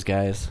numbers,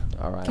 guys.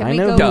 All right. Can I we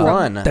know go who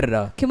from-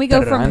 won. Can we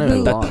go I from know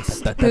who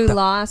lost. who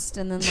lost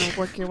and then like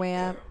work your way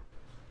up?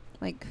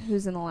 Like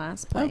who's in the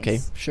last place? Okay,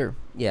 sure.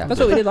 Yeah. That's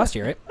what we did last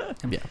year, right?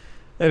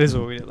 That is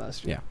what we did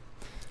last year.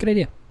 Good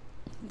idea.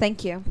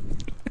 Thank you.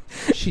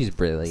 She's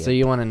brilliant. So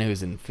you want to know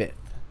who's in 5th?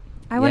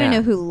 I want to Yeah.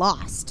 know who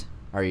lost.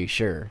 Are you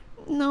sure?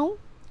 No.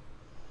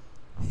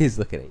 He's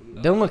looking at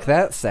you. Don't look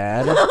that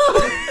sad.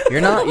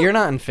 You're not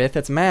in 5th.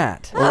 It's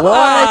Matt. What?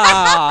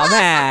 Oh,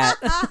 Matt.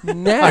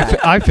 Nah.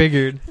 I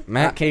figured.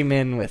 Matt came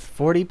in with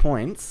 40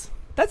 points.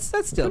 That's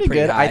still Pretty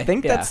good. high. I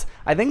think Yeah.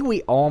 I think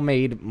we all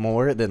made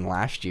more than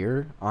last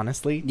year.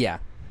 Honestly. Yeah.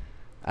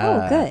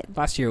 Oh, good.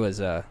 Last year was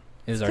it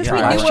was our Because we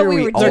trial. knew Last what year we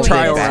we were our doing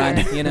trial this run.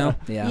 year. You know.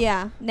 Yeah.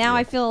 Yeah. Now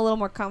I feel a little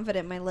more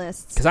confident in my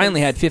list. Because I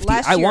only had 50.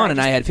 Last I year won, and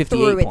I just had 58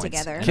 threw it points.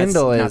 together. And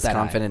Kendall that's not is that high.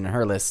 confident in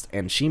her list,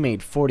 and she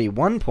made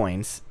 41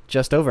 points,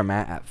 just over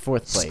Matt at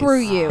 4th place. Screw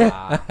you.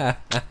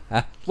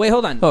 Wait,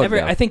 hold on. Oh,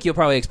 Everett, no. I think you'll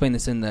probably explain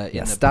this in the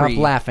Yeah, in the stop pre.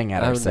 laughing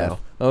at Oh,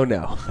 herself. no. Oh,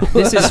 no.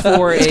 This is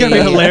for It's gonna be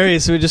a.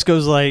 hilarious. So it just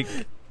goes like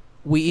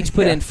We each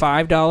put in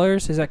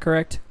 $5. Is that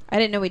correct? I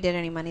didn't know we did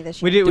any money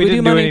this year. we Did we didn't do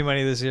do money? any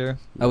money this year.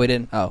 Oh, we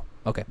didn't. Oh,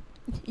 okay.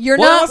 You're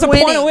well, not what's the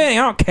winning. point of winning?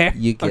 I don't care.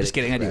 You get I'm just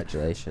kidding. I do.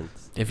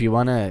 Congratulations. If you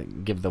want to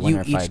give the You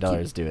winner each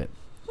 $5, do it.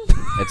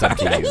 It's up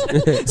to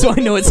you. So I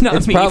know it's not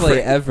It's me. probably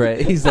Frank.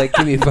 Everett. He's like,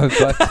 give me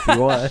 $5 if you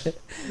want.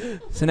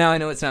 So now I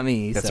know it's not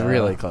me. It's so.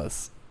 really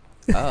close.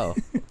 Oh.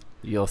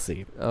 You'll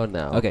see. Oh,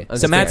 no. Okay. I'm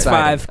So Matt's scared.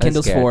 5, I'm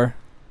Kendall's scared. 4.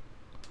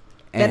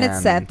 Then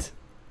it's And Seth.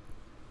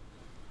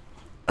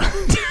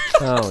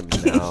 Oh,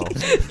 no.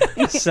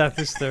 Seth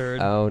is third.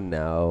 Oh,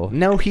 no.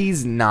 No,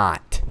 he's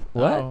not.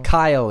 What? Oh.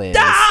 Kyle is.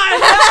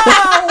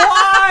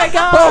 Why,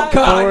 God?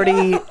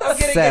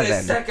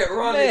 47.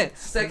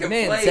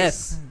 Man,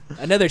 Seth.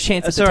 Another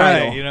chance That's at all the right.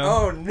 title. You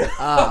know. no.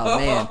 Oh,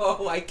 man.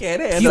 I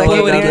can't Keep handle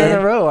blowing Second it year in again.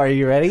 a row. Are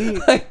you ready?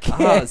 I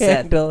can't Seth.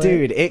 handle it.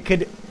 Dude, it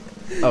could...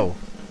 Oh.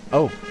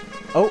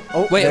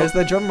 Wait, there's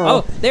the drum roll.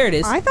 Oh, there it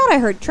is. I thought I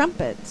heard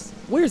trumpets.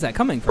 Where's that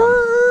coming from?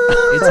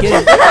 It's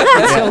getting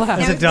it's so loud.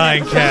 It's a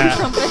dying cat.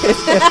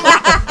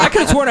 I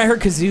could have sworn I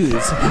heard kazoos.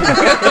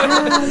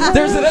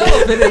 There's an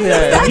elephant in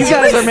there. You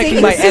guys are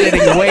making my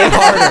editing way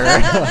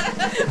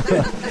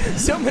harder.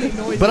 So many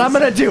noises. But I'm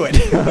going to do it.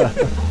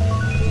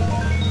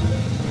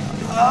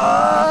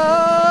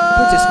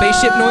 To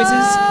spaceship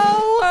noises.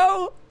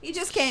 Whoa. He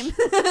just came.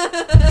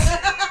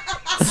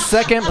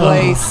 Second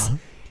place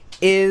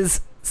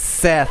is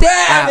Seth Damn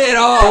at it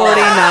all.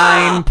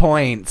 49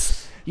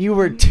 points. You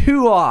were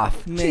 2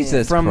 off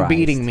Jesus from Christ.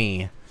 beating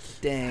me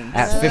Dang.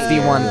 at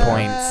 51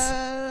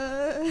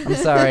 points. I'm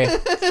sorry.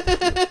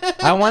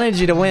 I wanted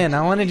you to win.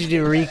 I wanted you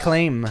to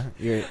reclaim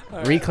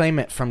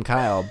it from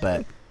Kyle,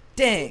 but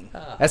Dang.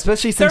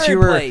 especially since Third you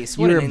were place.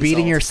 What an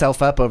beating insult.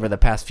 yourself up over the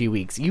past few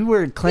weeks. You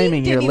were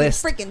claiming your didn't even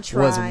list freaking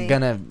was try.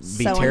 gonna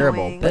be So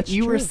terrible, annoying. but That's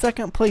you were true.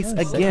 second place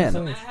Second again.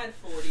 place.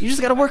 You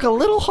just got to work a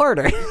little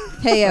harder.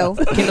 Heyo.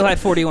 Kindle had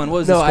 41. What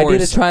was No, the I scores?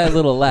 need to try a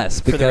little less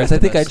the because rest I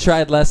of think I us.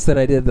 tried less than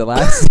I did the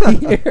last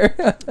year.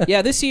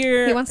 Yeah, this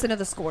year He wants to know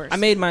the scores. I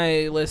made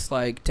my list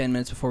like 10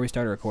 minutes before we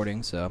started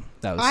recording, so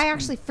that was. I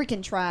actually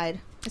freaking tried.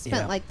 I spent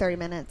Yeah. like 30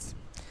 minutes.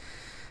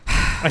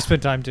 I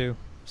spent time too.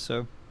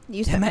 So You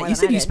Yeah, spent Matt, more you than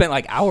said I you did. spent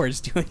like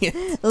hours doing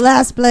it.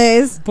 Last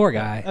place. Poor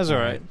guy. that's all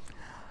right.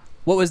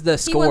 What was the He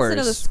scores? wants to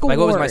know the scores. Like,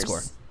 what was my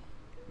score?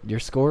 Your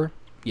score?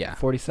 Yeah,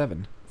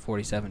 47.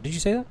 47. Did you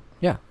say that?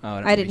 Yeah. Oh,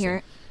 I didn't hear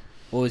it.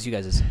 What was you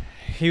guys'?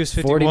 He was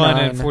 51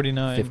 and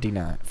 49,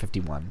 49.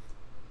 51.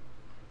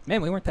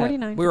 Man, we weren't that.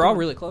 49, We were all 51.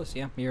 really close.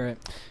 Yeah, you're right.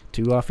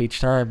 2 off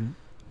each time.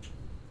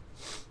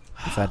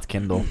 Besides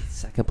Kindle.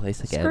 Second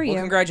place again. Screw you.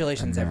 Well,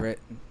 congratulations, I know. Everett.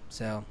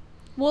 So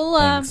Well,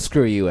 Thanks.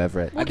 Screw you,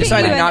 Everett. we'll I've get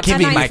decided you not a to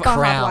give you nice my Baja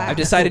crown. Blast. I've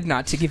decided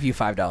not to give you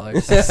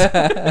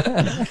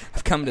 $5.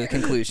 I've come to the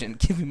conclusion.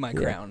 Give me my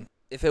Yeah. crown.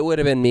 If it would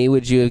have been me,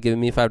 would you have given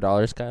me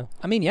 $5, Kyle?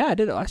 I mean, yeah, I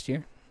did it last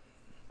year.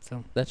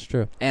 So, That's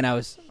true. and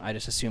I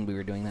just assumed we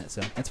were doing that,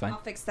 so that's fine. I'll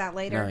fix that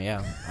later. No,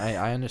 yeah.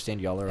 I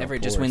understand y'all are all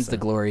Everett just poor, wins so. the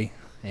glory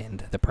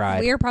and the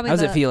pride. We're probably How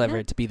does it the- feel, yeah.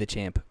 Everett, to be the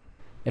champ?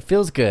 It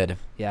feels good.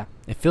 Yeah.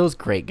 It feels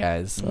great,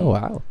 guys. Oh,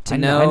 wow. To I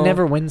know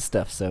never win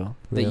stuff, so.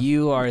 that Yeah.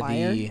 you are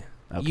Liar. the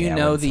Okay, you I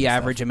know win the some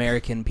average stuff.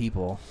 American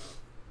people,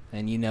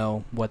 and you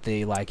know what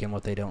they like and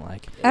what they don't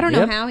like. I don't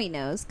Yep. know how he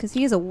knows because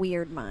he has a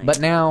weird mind. But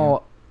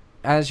now,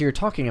 as you're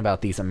talking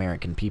about these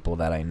American people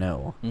that I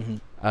know, Mm-hmm.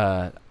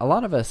 a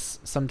lot of us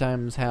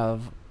sometimes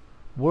have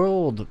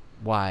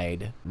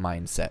worldwide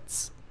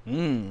mindsets.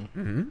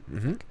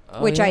 Mm.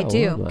 Which I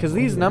do. Because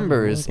these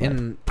numbers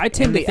in I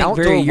tend in to the think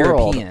very outdoor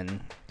world,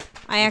 European.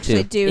 I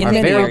actually do In think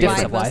many we're areas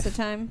wide of most life. of the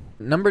time.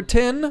 number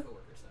 10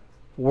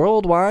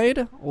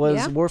 worldwide was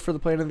Yeah. War for the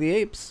Planet of the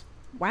Apes.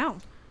 Wow.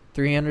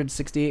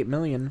 368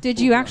 million. Did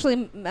you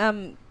actually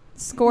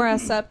score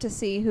us up to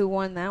see who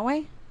won that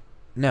way?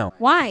 No,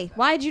 Why?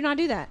 Why did you not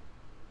do that?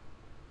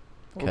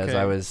 because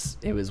Okay.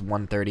 it was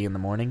 1:30 in the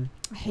morning.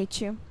 I hate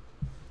you.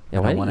 Yeah,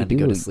 I why didn't wanted you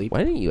to go do- to sleep. Why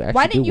didn't you actually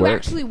Why didn't do you work,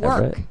 actually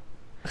work? Everett?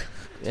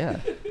 Yeah.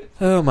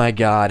 Oh my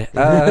god.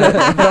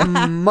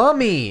 The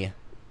Mummy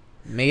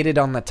made it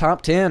on the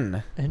top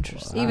 10.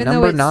 Interesting. Even though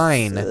Number it's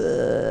 9.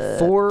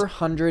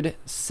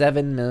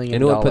 $407 million.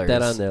 Anyone put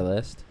that on their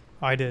list?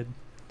 I did.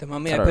 The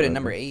Mummy I I don't put at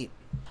remember. number 8,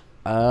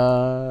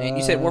 And and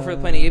you said War for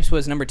the Planet of the Apes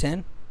was number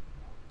 10.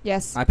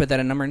 Yes. I put that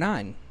at number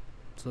 9.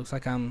 So it looks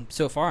like I'm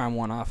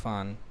one off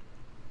on.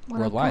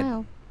 worldwide.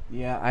 Wow.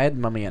 Yeah, I had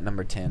Mummy at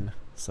number 10,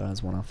 so I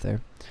was one off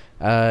there.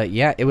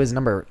 Yeah, it was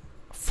number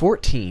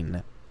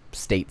 14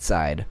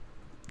 stateside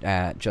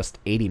at just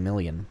 80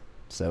 million.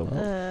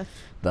 So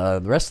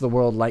the rest of the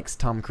world likes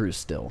Tom Cruise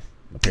still,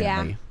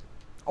 apparently.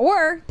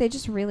 Or they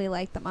just really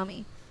like the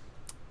Mummy.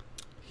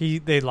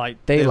 They like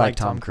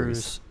Tom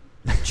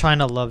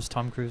China loves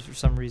Tom Cruise for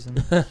some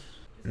reason.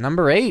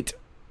 Number 8.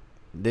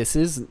 This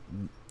is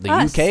the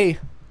Us. UK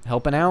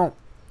helping out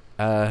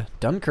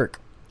Dunkirk.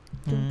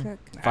 Mm. Dunkirk.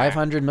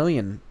 500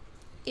 million.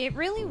 It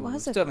really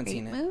was a Still haven't great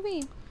seen it.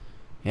 movie.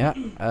 Yeah.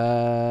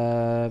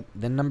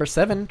 Then number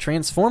 7,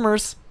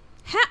 Transformers.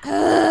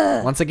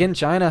 Ha- Once again,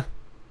 China.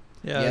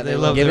 Yeah, Yeah, they they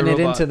love Giving their it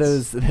into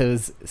robots.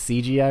 those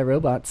CGI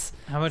robots.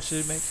 How much did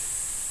it make?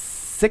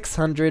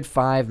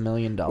 $605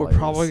 million. We're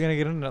probably gonna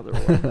get another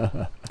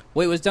one.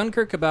 Wait, was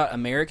Dunkirk about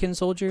American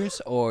soldiers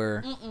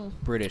or Mm-mm.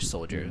 British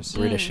soldiers?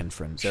 British and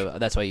French. So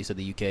that's why you said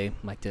the UK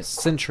liked it.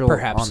 Central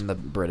Perhaps. on the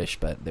British,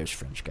 but there's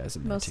French guys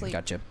in there Mostly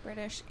Gotcha.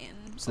 British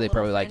and So they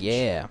probably like,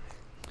 yeah,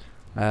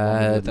 too.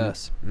 with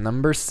us.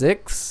 Number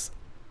 6.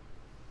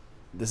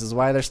 This is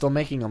why they're still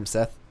making them,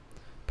 Seth.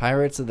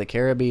 Pirates of the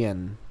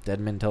Caribbean. Dead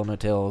Men Tell No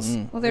Tales.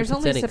 Mm. Well, there's If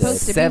it's only any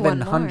supposed to be one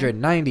more. $793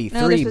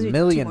 No, there's supposed to be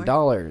million two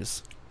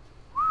dollars.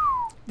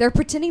 They're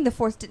pretending the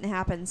fourth didn't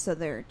happen, so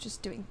they're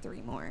just doing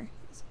 3 more.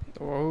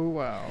 Oh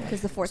wow.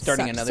 Because the fourth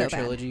Starting sucked another so bad.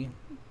 trilogy.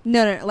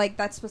 No, like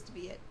that's supposed to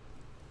be it.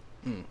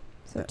 Mm.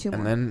 So 2 more.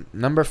 And then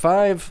number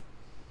 5.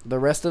 The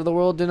rest of the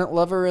world didn't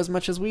love her as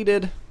much as we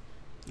did.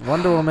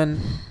 Wonder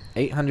Woman.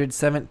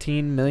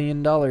 $817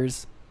 million.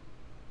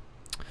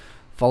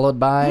 Followed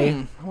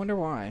by I wonder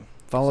why.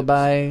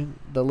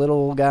 the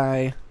little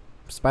guy,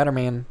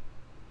 Spider-Man.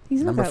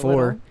 He's not number that 4.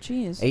 little.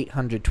 Jeez.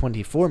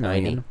 824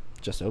 million.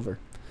 Just over.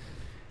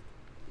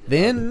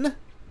 Then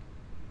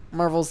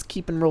Marvel's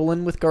keeping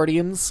rolling with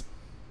Guardians.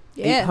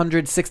 Yeah.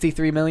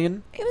 863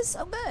 million. It was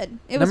so good.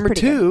 It Number was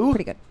pretty 2. Good.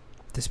 Pretty good.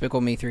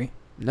 Despicable Me 3.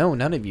 No,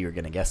 none of you are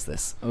going to guess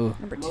this. Oh,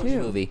 Number Emoji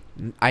 2. movie.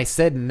 I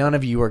said none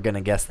of you are going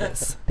to guess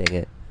this. Dang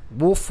it.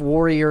 Wolf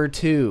Warrior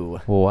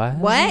 2. What?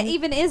 What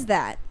even is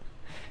that?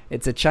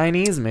 It's a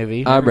Chinese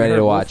movie. I'm ready to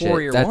Wolf watch it.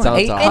 Warrior That 1.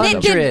 sounds And awesome. And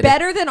it did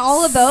better than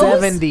all of those?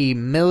 $70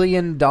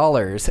 million.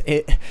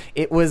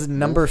 It was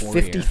number Wolf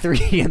Warrior. 53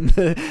 in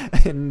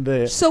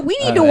the So we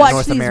need to watch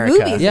North these America.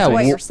 movies, Yeah, is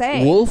what Wo- you're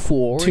saying. Wolf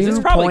Warrior. Two- It's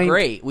probably point-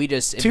 great. We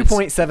just if it's-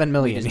 2.7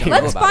 million. we just don't here.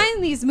 know Let's about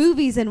find these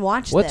movies and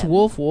watch What's them.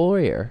 Wolf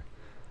Warrior?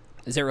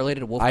 Is it related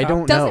to Wolf I Cop?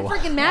 don't Doesn't know.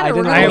 freaking I matter.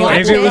 didn't We're I, gonna watch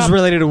watch if it it. was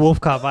related to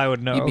Wolf Cop, I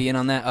would know. You be in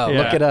on that? Oh,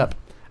 Yeah. Look it up.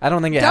 I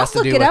don't think it Don't has to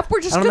look do it with. up,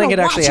 we're just I don't think it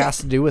gonna actually watch it. has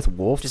to do with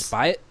wolves. Just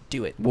buy it.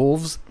 Do it.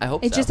 Wolves. I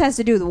hope It so. just has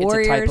to do with It's a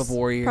warriors. type of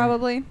warrior.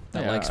 Probably.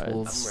 That Yeah, likes it's-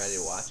 wolves. I'm ready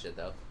to watch it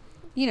though.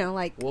 You know,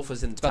 like Wolf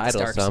is in the about the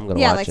title, so Starks. I'm gonna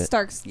yeah, watch like it.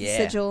 Stark's Yeah.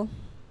 sigil.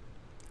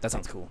 That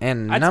sounds cool.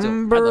 And I'd still- I'd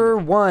number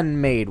love one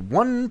made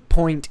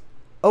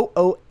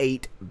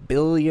 $1.008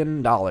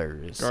 billion.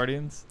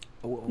 Guardians.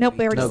 Nope,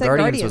 we already No, said Guardians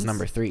Guardians. was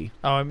number 3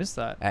 Oh, I missed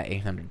that. at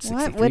 863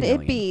 What would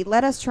million. it be?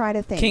 Let us try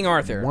to think. King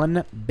Arthur.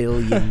 $1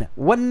 billion.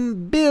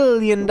 $1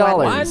 billion.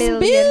 $1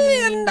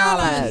 billion.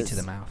 Knee to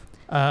the mouth.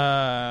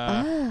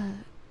 Ah.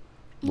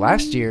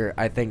 Last year,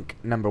 I think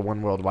number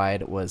one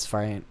worldwide was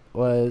Finding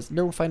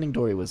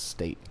Dory was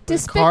state.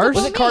 Despicable Cars?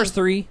 Was it Me. Cars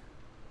 3?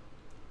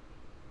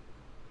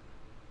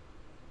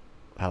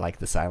 I like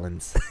the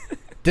silence.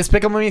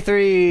 Despicable Me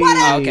 3. What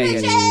up, Oh, okay,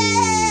 good.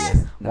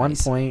 bitches?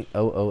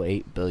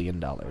 $1.008 billion.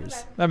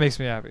 That makes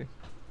me happy.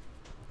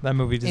 That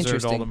movie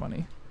deserved all Interesting. the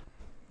money.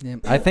 Yeah.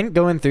 I think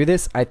going through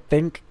this, I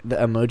think the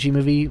Emoji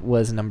Movie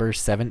was number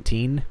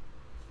 17.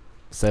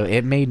 So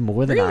it made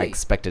more than I Really?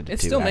 expected it It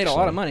to. still made a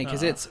lot of actually. money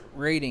because its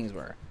ratings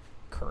were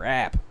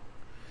crap.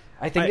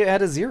 I think I- it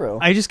had a 0.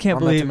 I just can't on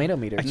believe. the tomato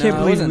meter. I No, can't it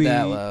believe wasn't we.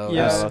 that low.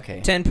 Yes. Oh,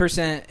 okay.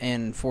 10%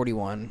 and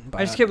 41.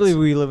 I just can't believe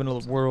we live in a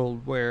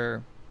world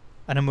where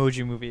an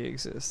emoji movie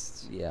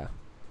exists. Yeah.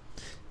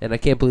 And I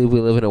can't believe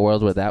we live in a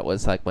world where that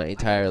was like my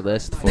entire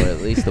list for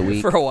at least a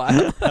week. for a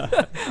while.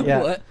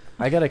 Yeah. What?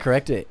 I gotta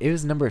correct it. It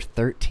was number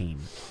 13.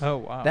 Oh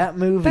wow. That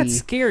movie That's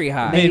scary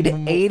high. made Made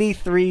mo-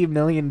 $83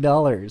 million.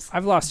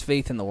 I've lost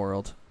faith in the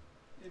world.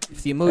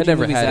 If the emoji I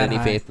never movie's had that any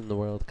high- faith in the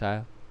world,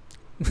 Kyle.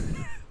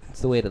 It's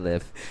the way to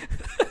live.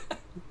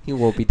 You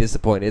won't be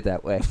disappointed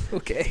that way.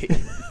 Okay.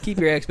 Keep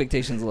your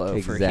expectations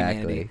low for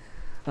humanity.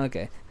 Exactly.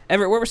 Okay.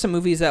 Everett, what were some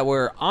movies that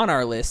were on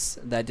our lists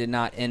that did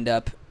not end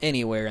up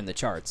anywhere in the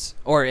charts,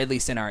 or at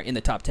least in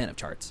the top 10 of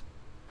charts?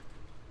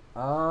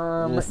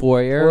 Wolf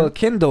Warrior. Well,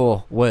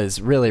 Kindle was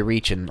really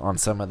reaching on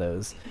some of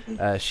those.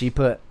 She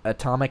put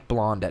Atomic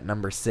Blonde at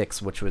number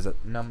 6, which was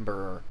at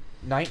number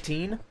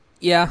 19.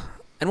 Yeah.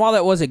 And while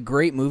that was a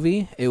great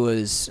movie, it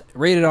was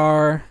rated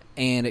R,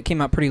 and it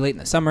came out pretty late in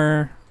the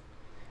summer.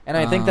 And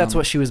I think that's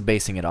what she was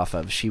basing it off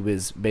of. She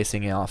was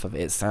basing it off of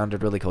it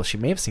sounded really cool. She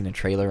may have seen a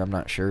trailer, I'm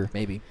not sure.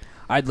 Maybe.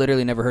 I'd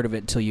literally never heard of it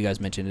until you guys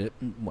mentioned it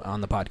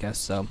on the podcast.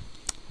 So,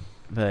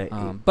 But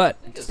but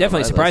It's definitely on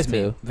my surprised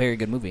list, me. too. Very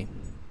good movie.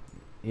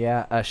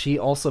 yeah, she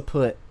also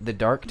put The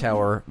Dark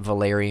Tower,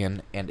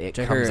 Valerian, and It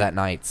Check Comes her- at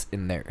Nights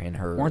in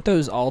her Weren't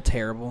those all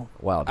terrible?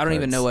 wild I don't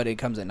even cards. know what It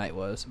Comes at Night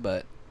was,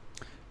 but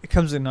It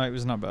Comes at Night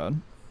was not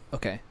bad.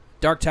 okay.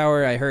 Dark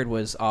Tower, I heard,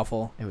 was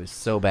awful. It was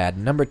so bad.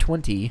 Number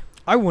 20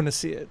 I want to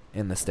see it.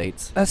 in the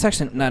States. That's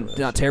actually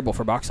not terrible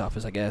for box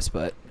office, I guess,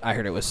 but I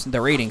heard it was the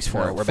ratings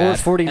for it were For bad.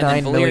 $49 And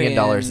then million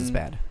Valerian- is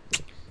bad.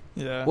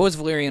 Yeah. What was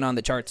Valerian on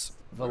the charts?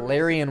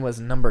 Valerian was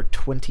number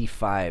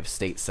 25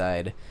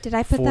 stateside. Did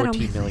I put that on my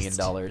 $14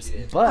 million. list?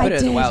 But Put it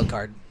as a did. wild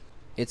card.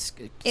 It's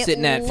It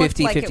sitting at looked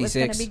 50, like 56. It was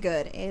going to be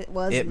good. It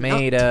was. it not.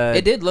 made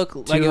It did look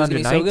like it was going to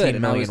be so 219 good,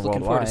 and I was million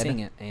looking forward to worldwide. seeing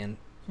it. And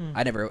Hmm.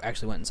 I never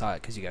actually went and saw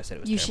it because you guys said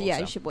it was You terrible. should. Yeah,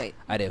 so you should wait.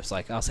 I did. Was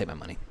like, I'll save my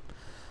money.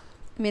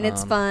 I mean,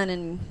 it's Um, fun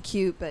and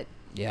cute, but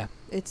Yeah.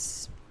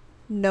 it's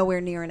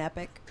nowhere near an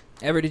epic.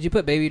 Ever, did you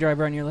put Baby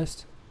Driver on your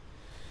list?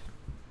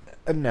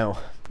 No.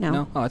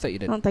 No, Oh, I thought you I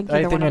did. don't think I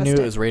either think one I of us knew it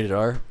did. was rated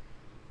R.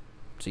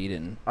 So you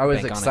didn't. I was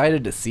bank on it.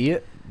 excited to see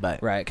it,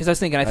 but Right, because I was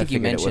thinking, I think you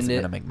figured mentioned wasn't it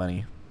gonna make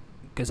money.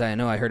 because I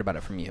know I heard about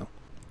it from you.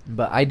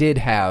 But I did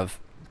have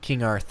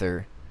King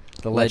Arthur,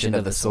 The Legend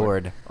of the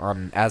Sword,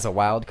 on as a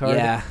wild card.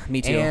 Yeah,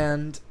 me too.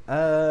 And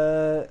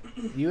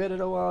you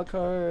added a wild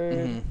card.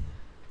 Mhm.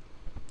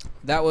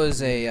 That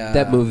was a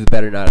that movie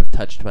better not have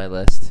touched my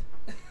list.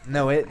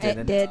 No, it didn't.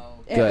 It did.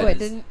 Good. It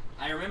didn't.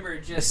 I remember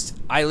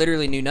I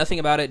literally knew nothing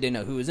about it, didn't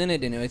know who was in it,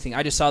 didn't know anything.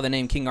 I just saw the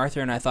name King Arthur,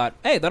 and I thought,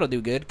 hey, that'll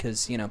do good,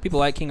 because, people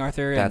like King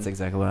Arthur. That's and,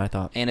 exactly what I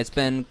thought. and it's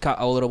been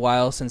a little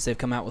while since they've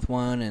come out with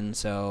one, and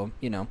so,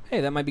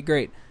 hey, that might be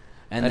great.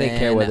 And I didn't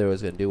care then whether it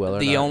was going to do well or not.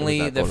 the It was only,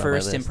 not the going on my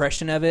first list.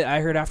 impression of it I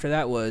heard after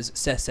that was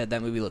Seth said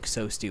that movie looks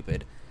so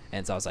stupid.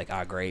 And so I was like,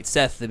 great.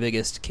 Seth, the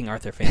biggest King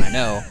Arthur fan I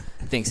know,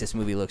 thinks this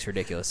movie looks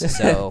ridiculous.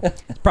 So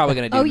it's probably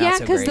going to do Oh not yeah, so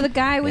because great. the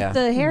guy with Yeah.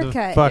 the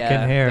haircut. Fucking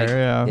Yeah, hair. like-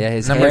 Yeah. Yeah,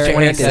 his Number hair and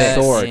 26. his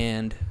sword.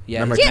 And,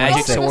 Number his Get magic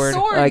off the sword.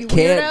 sword, I you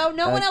can't- weirdo.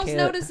 No I one else can't.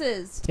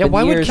 notices. Yeah,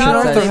 why been would years King since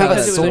Arthur I've have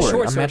a seen it. It was sword? a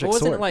short A sword. magic It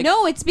wasn't sword. like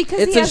No, it's because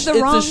It's he a has the it's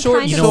a wrong short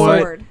kind of You know what?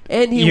 sword.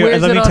 And he You-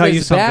 wears let it me on tell his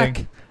you something.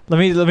 back. Let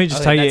me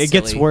just tell you, it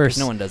gets worse.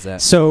 No one does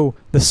that. So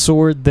the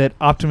sword that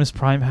Optimus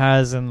Prime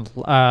has in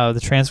the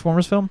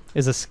Transformers film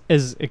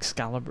is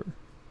Excalibur.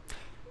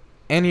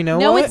 And you know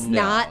No, what? it's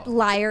not,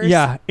 liars.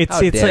 Yeah, it's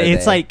How it's dare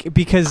it's they. like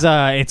because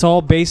it's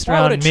all based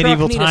Why would around a truck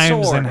medieval need a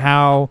times sword? and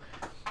how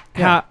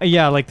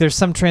like there's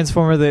some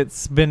transformer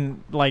that's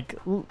been like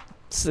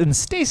in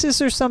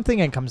stasis or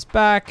something and comes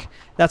back.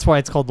 That's why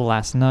it's called The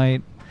Last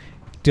Knight.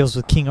 Deals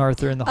with King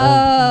Arthur and the whole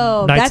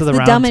Oh, Knights that's of the the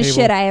Round dumbest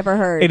Table. shit I ever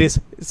heard. It is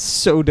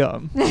so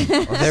dumb.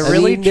 They're I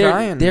really mean,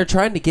 trying. They're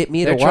trying to get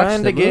me They're to watch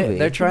trying the to get. movie.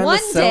 They're trying One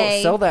to day,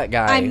 sell that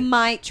guy. I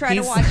might try to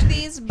He's- watch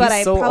these, but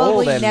he's I so old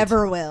probably and-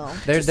 never will.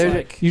 They're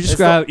like- You just it's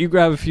grab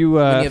grab a few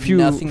When you have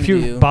nothing to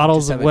do,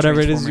 bottles just of have a whatever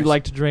it is you Transformers.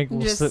 like to drink.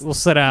 We'll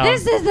Just- sit down.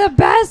 This is the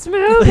best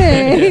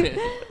movie.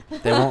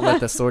 They won't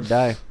let the sword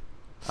die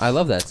I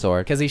love that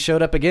sword. because he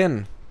showed up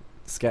again.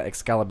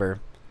 Excalibur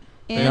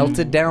And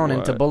melted down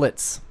into What?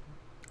 bullets.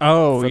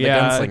 Oh for the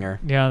yeah, gunslinger.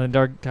 yeah, the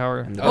Dark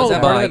Tower. And the Oh, Oh is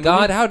that part of my the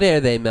God! movie? How dare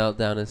they melt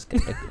down his?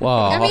 Whoa!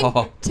 I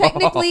mean,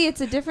 technically,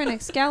 it's a different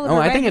Excalibur. Oh,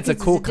 I right? think it's a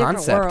Because cool different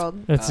concept. World.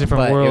 It's But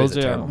different it was worlds. a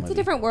Yeah. terrible It's a movie.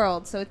 different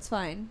world, so it's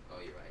fine.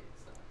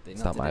 They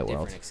It's not melted my a different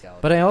world. Excalibur.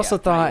 But I also Yeah,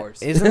 not thought,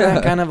 yours. isn't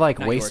that kind of like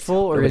Not yours. wasteful,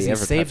 or Nobody is he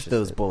ever saved touches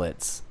those it.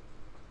 bullets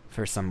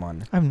for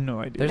someone? I have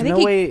no idea. There's I think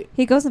no way.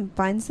 He goes and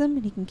finds them,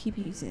 and he can keep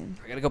using them.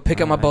 I gotta go pick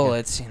up Oh, my I get-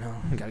 bullets. You know,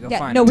 gotta go Yeah,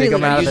 find no, them. Dig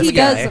 'em out really, of he the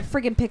does sky.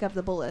 friggin' pick up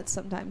the bullets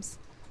sometimes.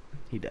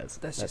 He does.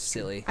 That's just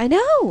silly. I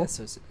know. That's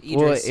so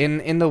Well, Idris.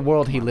 in the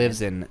world he Come on,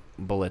 lives in,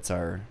 bullets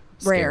are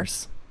Rare.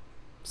 scarce.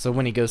 So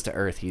when he goes to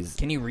Earth, he's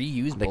Can you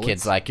reuse the bullets?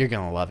 kid's like, "You're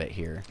gonna love it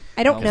here."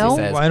 I don't Because know.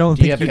 he says, I don't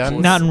 "Do you think have you can.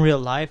 guns?" Not in real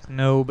life,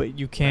 no, but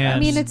you can. I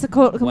mean, it's a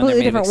When they're completely made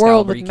of different world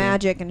Excalibur, with you can-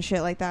 magic and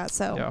shit like that.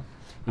 So yeah.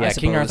 Yeah, I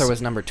King Arthur suppose.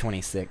 was number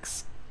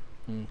 26.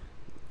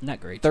 Not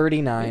great.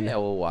 39. Yeah,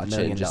 we'll watch it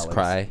 $1 and just million.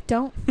 cry.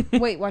 don't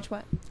wait. Watch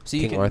what? So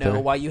you King can Arthur.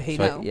 know why you hate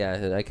So it. No. yeah,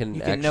 and I can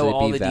You can actually know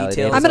all be the validated.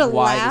 details. I'm gonna of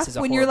why this laugh is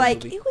a when you're horrible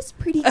like, movie. it was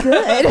pretty good.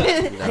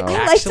 No. I I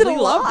liked it a actually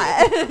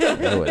lot.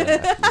 No, it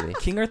has to be.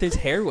 King Arthur's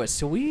hair was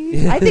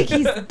sweet. I think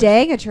he's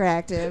dang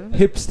attractive.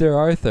 Hipster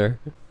Arthur.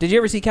 Did you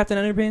ever see Captain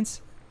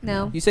Underpants?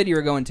 No, You said you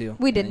were going to.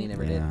 We and then didn't. You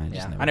never Yeah, did. I just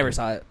Yeah, never I never did.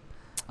 saw it.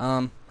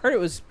 Heard it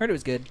was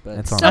good, but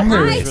That's on So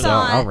Netflix, I so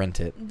thought- I'll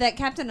rent it. that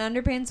Captain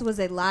Underpants was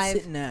a live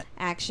sitting at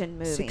action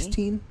movie.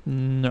 16.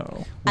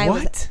 No. I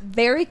was What?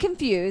 very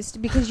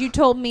confused because you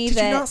told me Did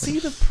that you not see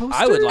the poster?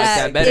 I would like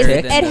that better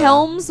Ed than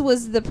Helms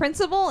was the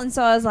principal, and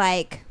so I was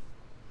like,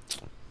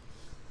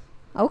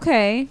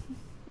 okay.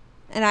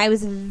 And I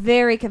was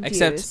very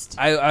confused. Except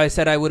I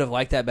said I would have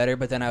liked that better,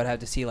 but then I would have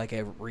to see like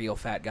a real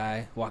fat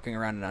guy walking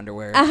around in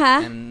underwear.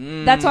 Uh-huh.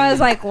 And, That's why I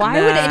was like,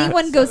 why would nah.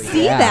 anyone go So,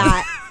 see yeah.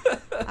 that?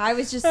 I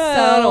was just so.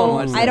 I don't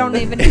watch I don't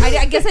that. even.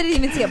 I guess I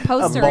didn't even see a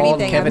poster or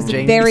bald anything. I Kevin was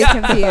James. very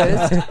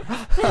confused.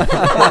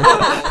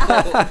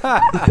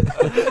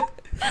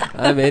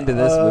 I'm into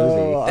this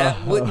movie.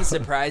 That wouldn't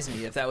surprise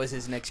me if that was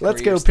his next.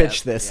 Let's career go step.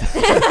 pitch this.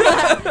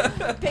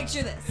 Yeah.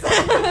 Picture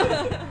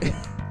this.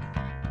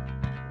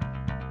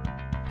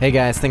 Hey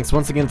guys, thanks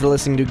once again for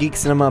listening to Geek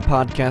Cinema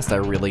Podcast. I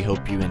really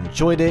hope you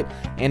enjoyed it.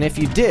 And if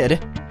you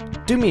did,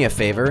 do me a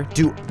favor,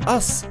 do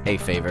us a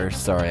favor.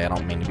 Sorry, I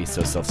don't mean to be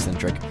so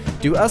self-centric.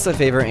 Do us a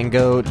favor and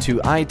go to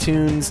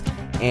iTunes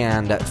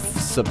and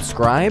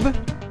subscribe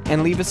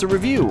and leave us a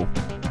review.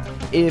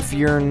 If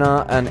you're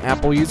not an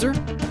Apple user,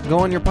 go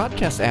on your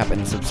podcast app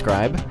and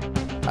subscribe.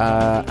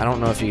 I don't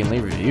know if you can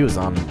leave reviews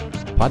on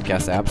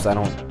podcast apps. I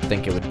don't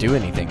think it would do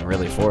anything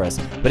really for us.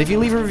 But if you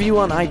leave a review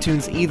on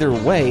iTunes, either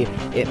way,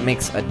 it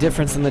makes a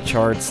difference in the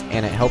charts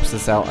and it helps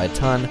us out a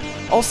ton.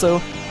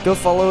 Also, go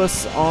follow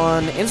us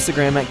on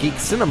Instagram at Geek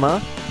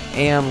Cinema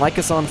and like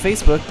us on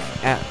Facebook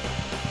at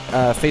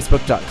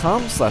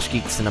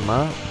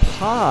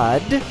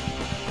facebook.com/geekcinemapod.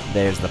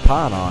 There's the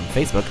pod on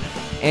Facebook.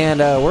 And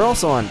we're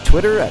also on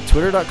Twitter at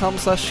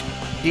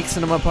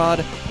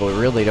twitter.com/geekcinemapod, but we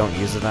really don't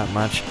use it that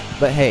much.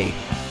 But hey,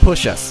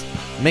 push us.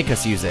 Make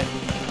us use it.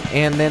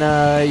 And then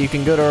you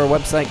can go to our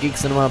website,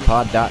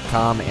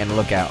 geekcinemapod.com, and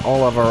look at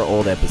all of our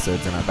old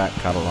episodes in our back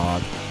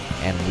catalog.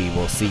 And we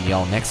will see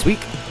y'all next week.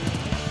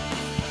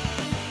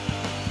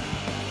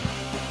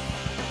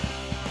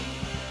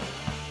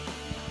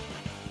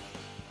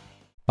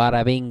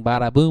 Bada bing,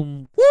 bada boom.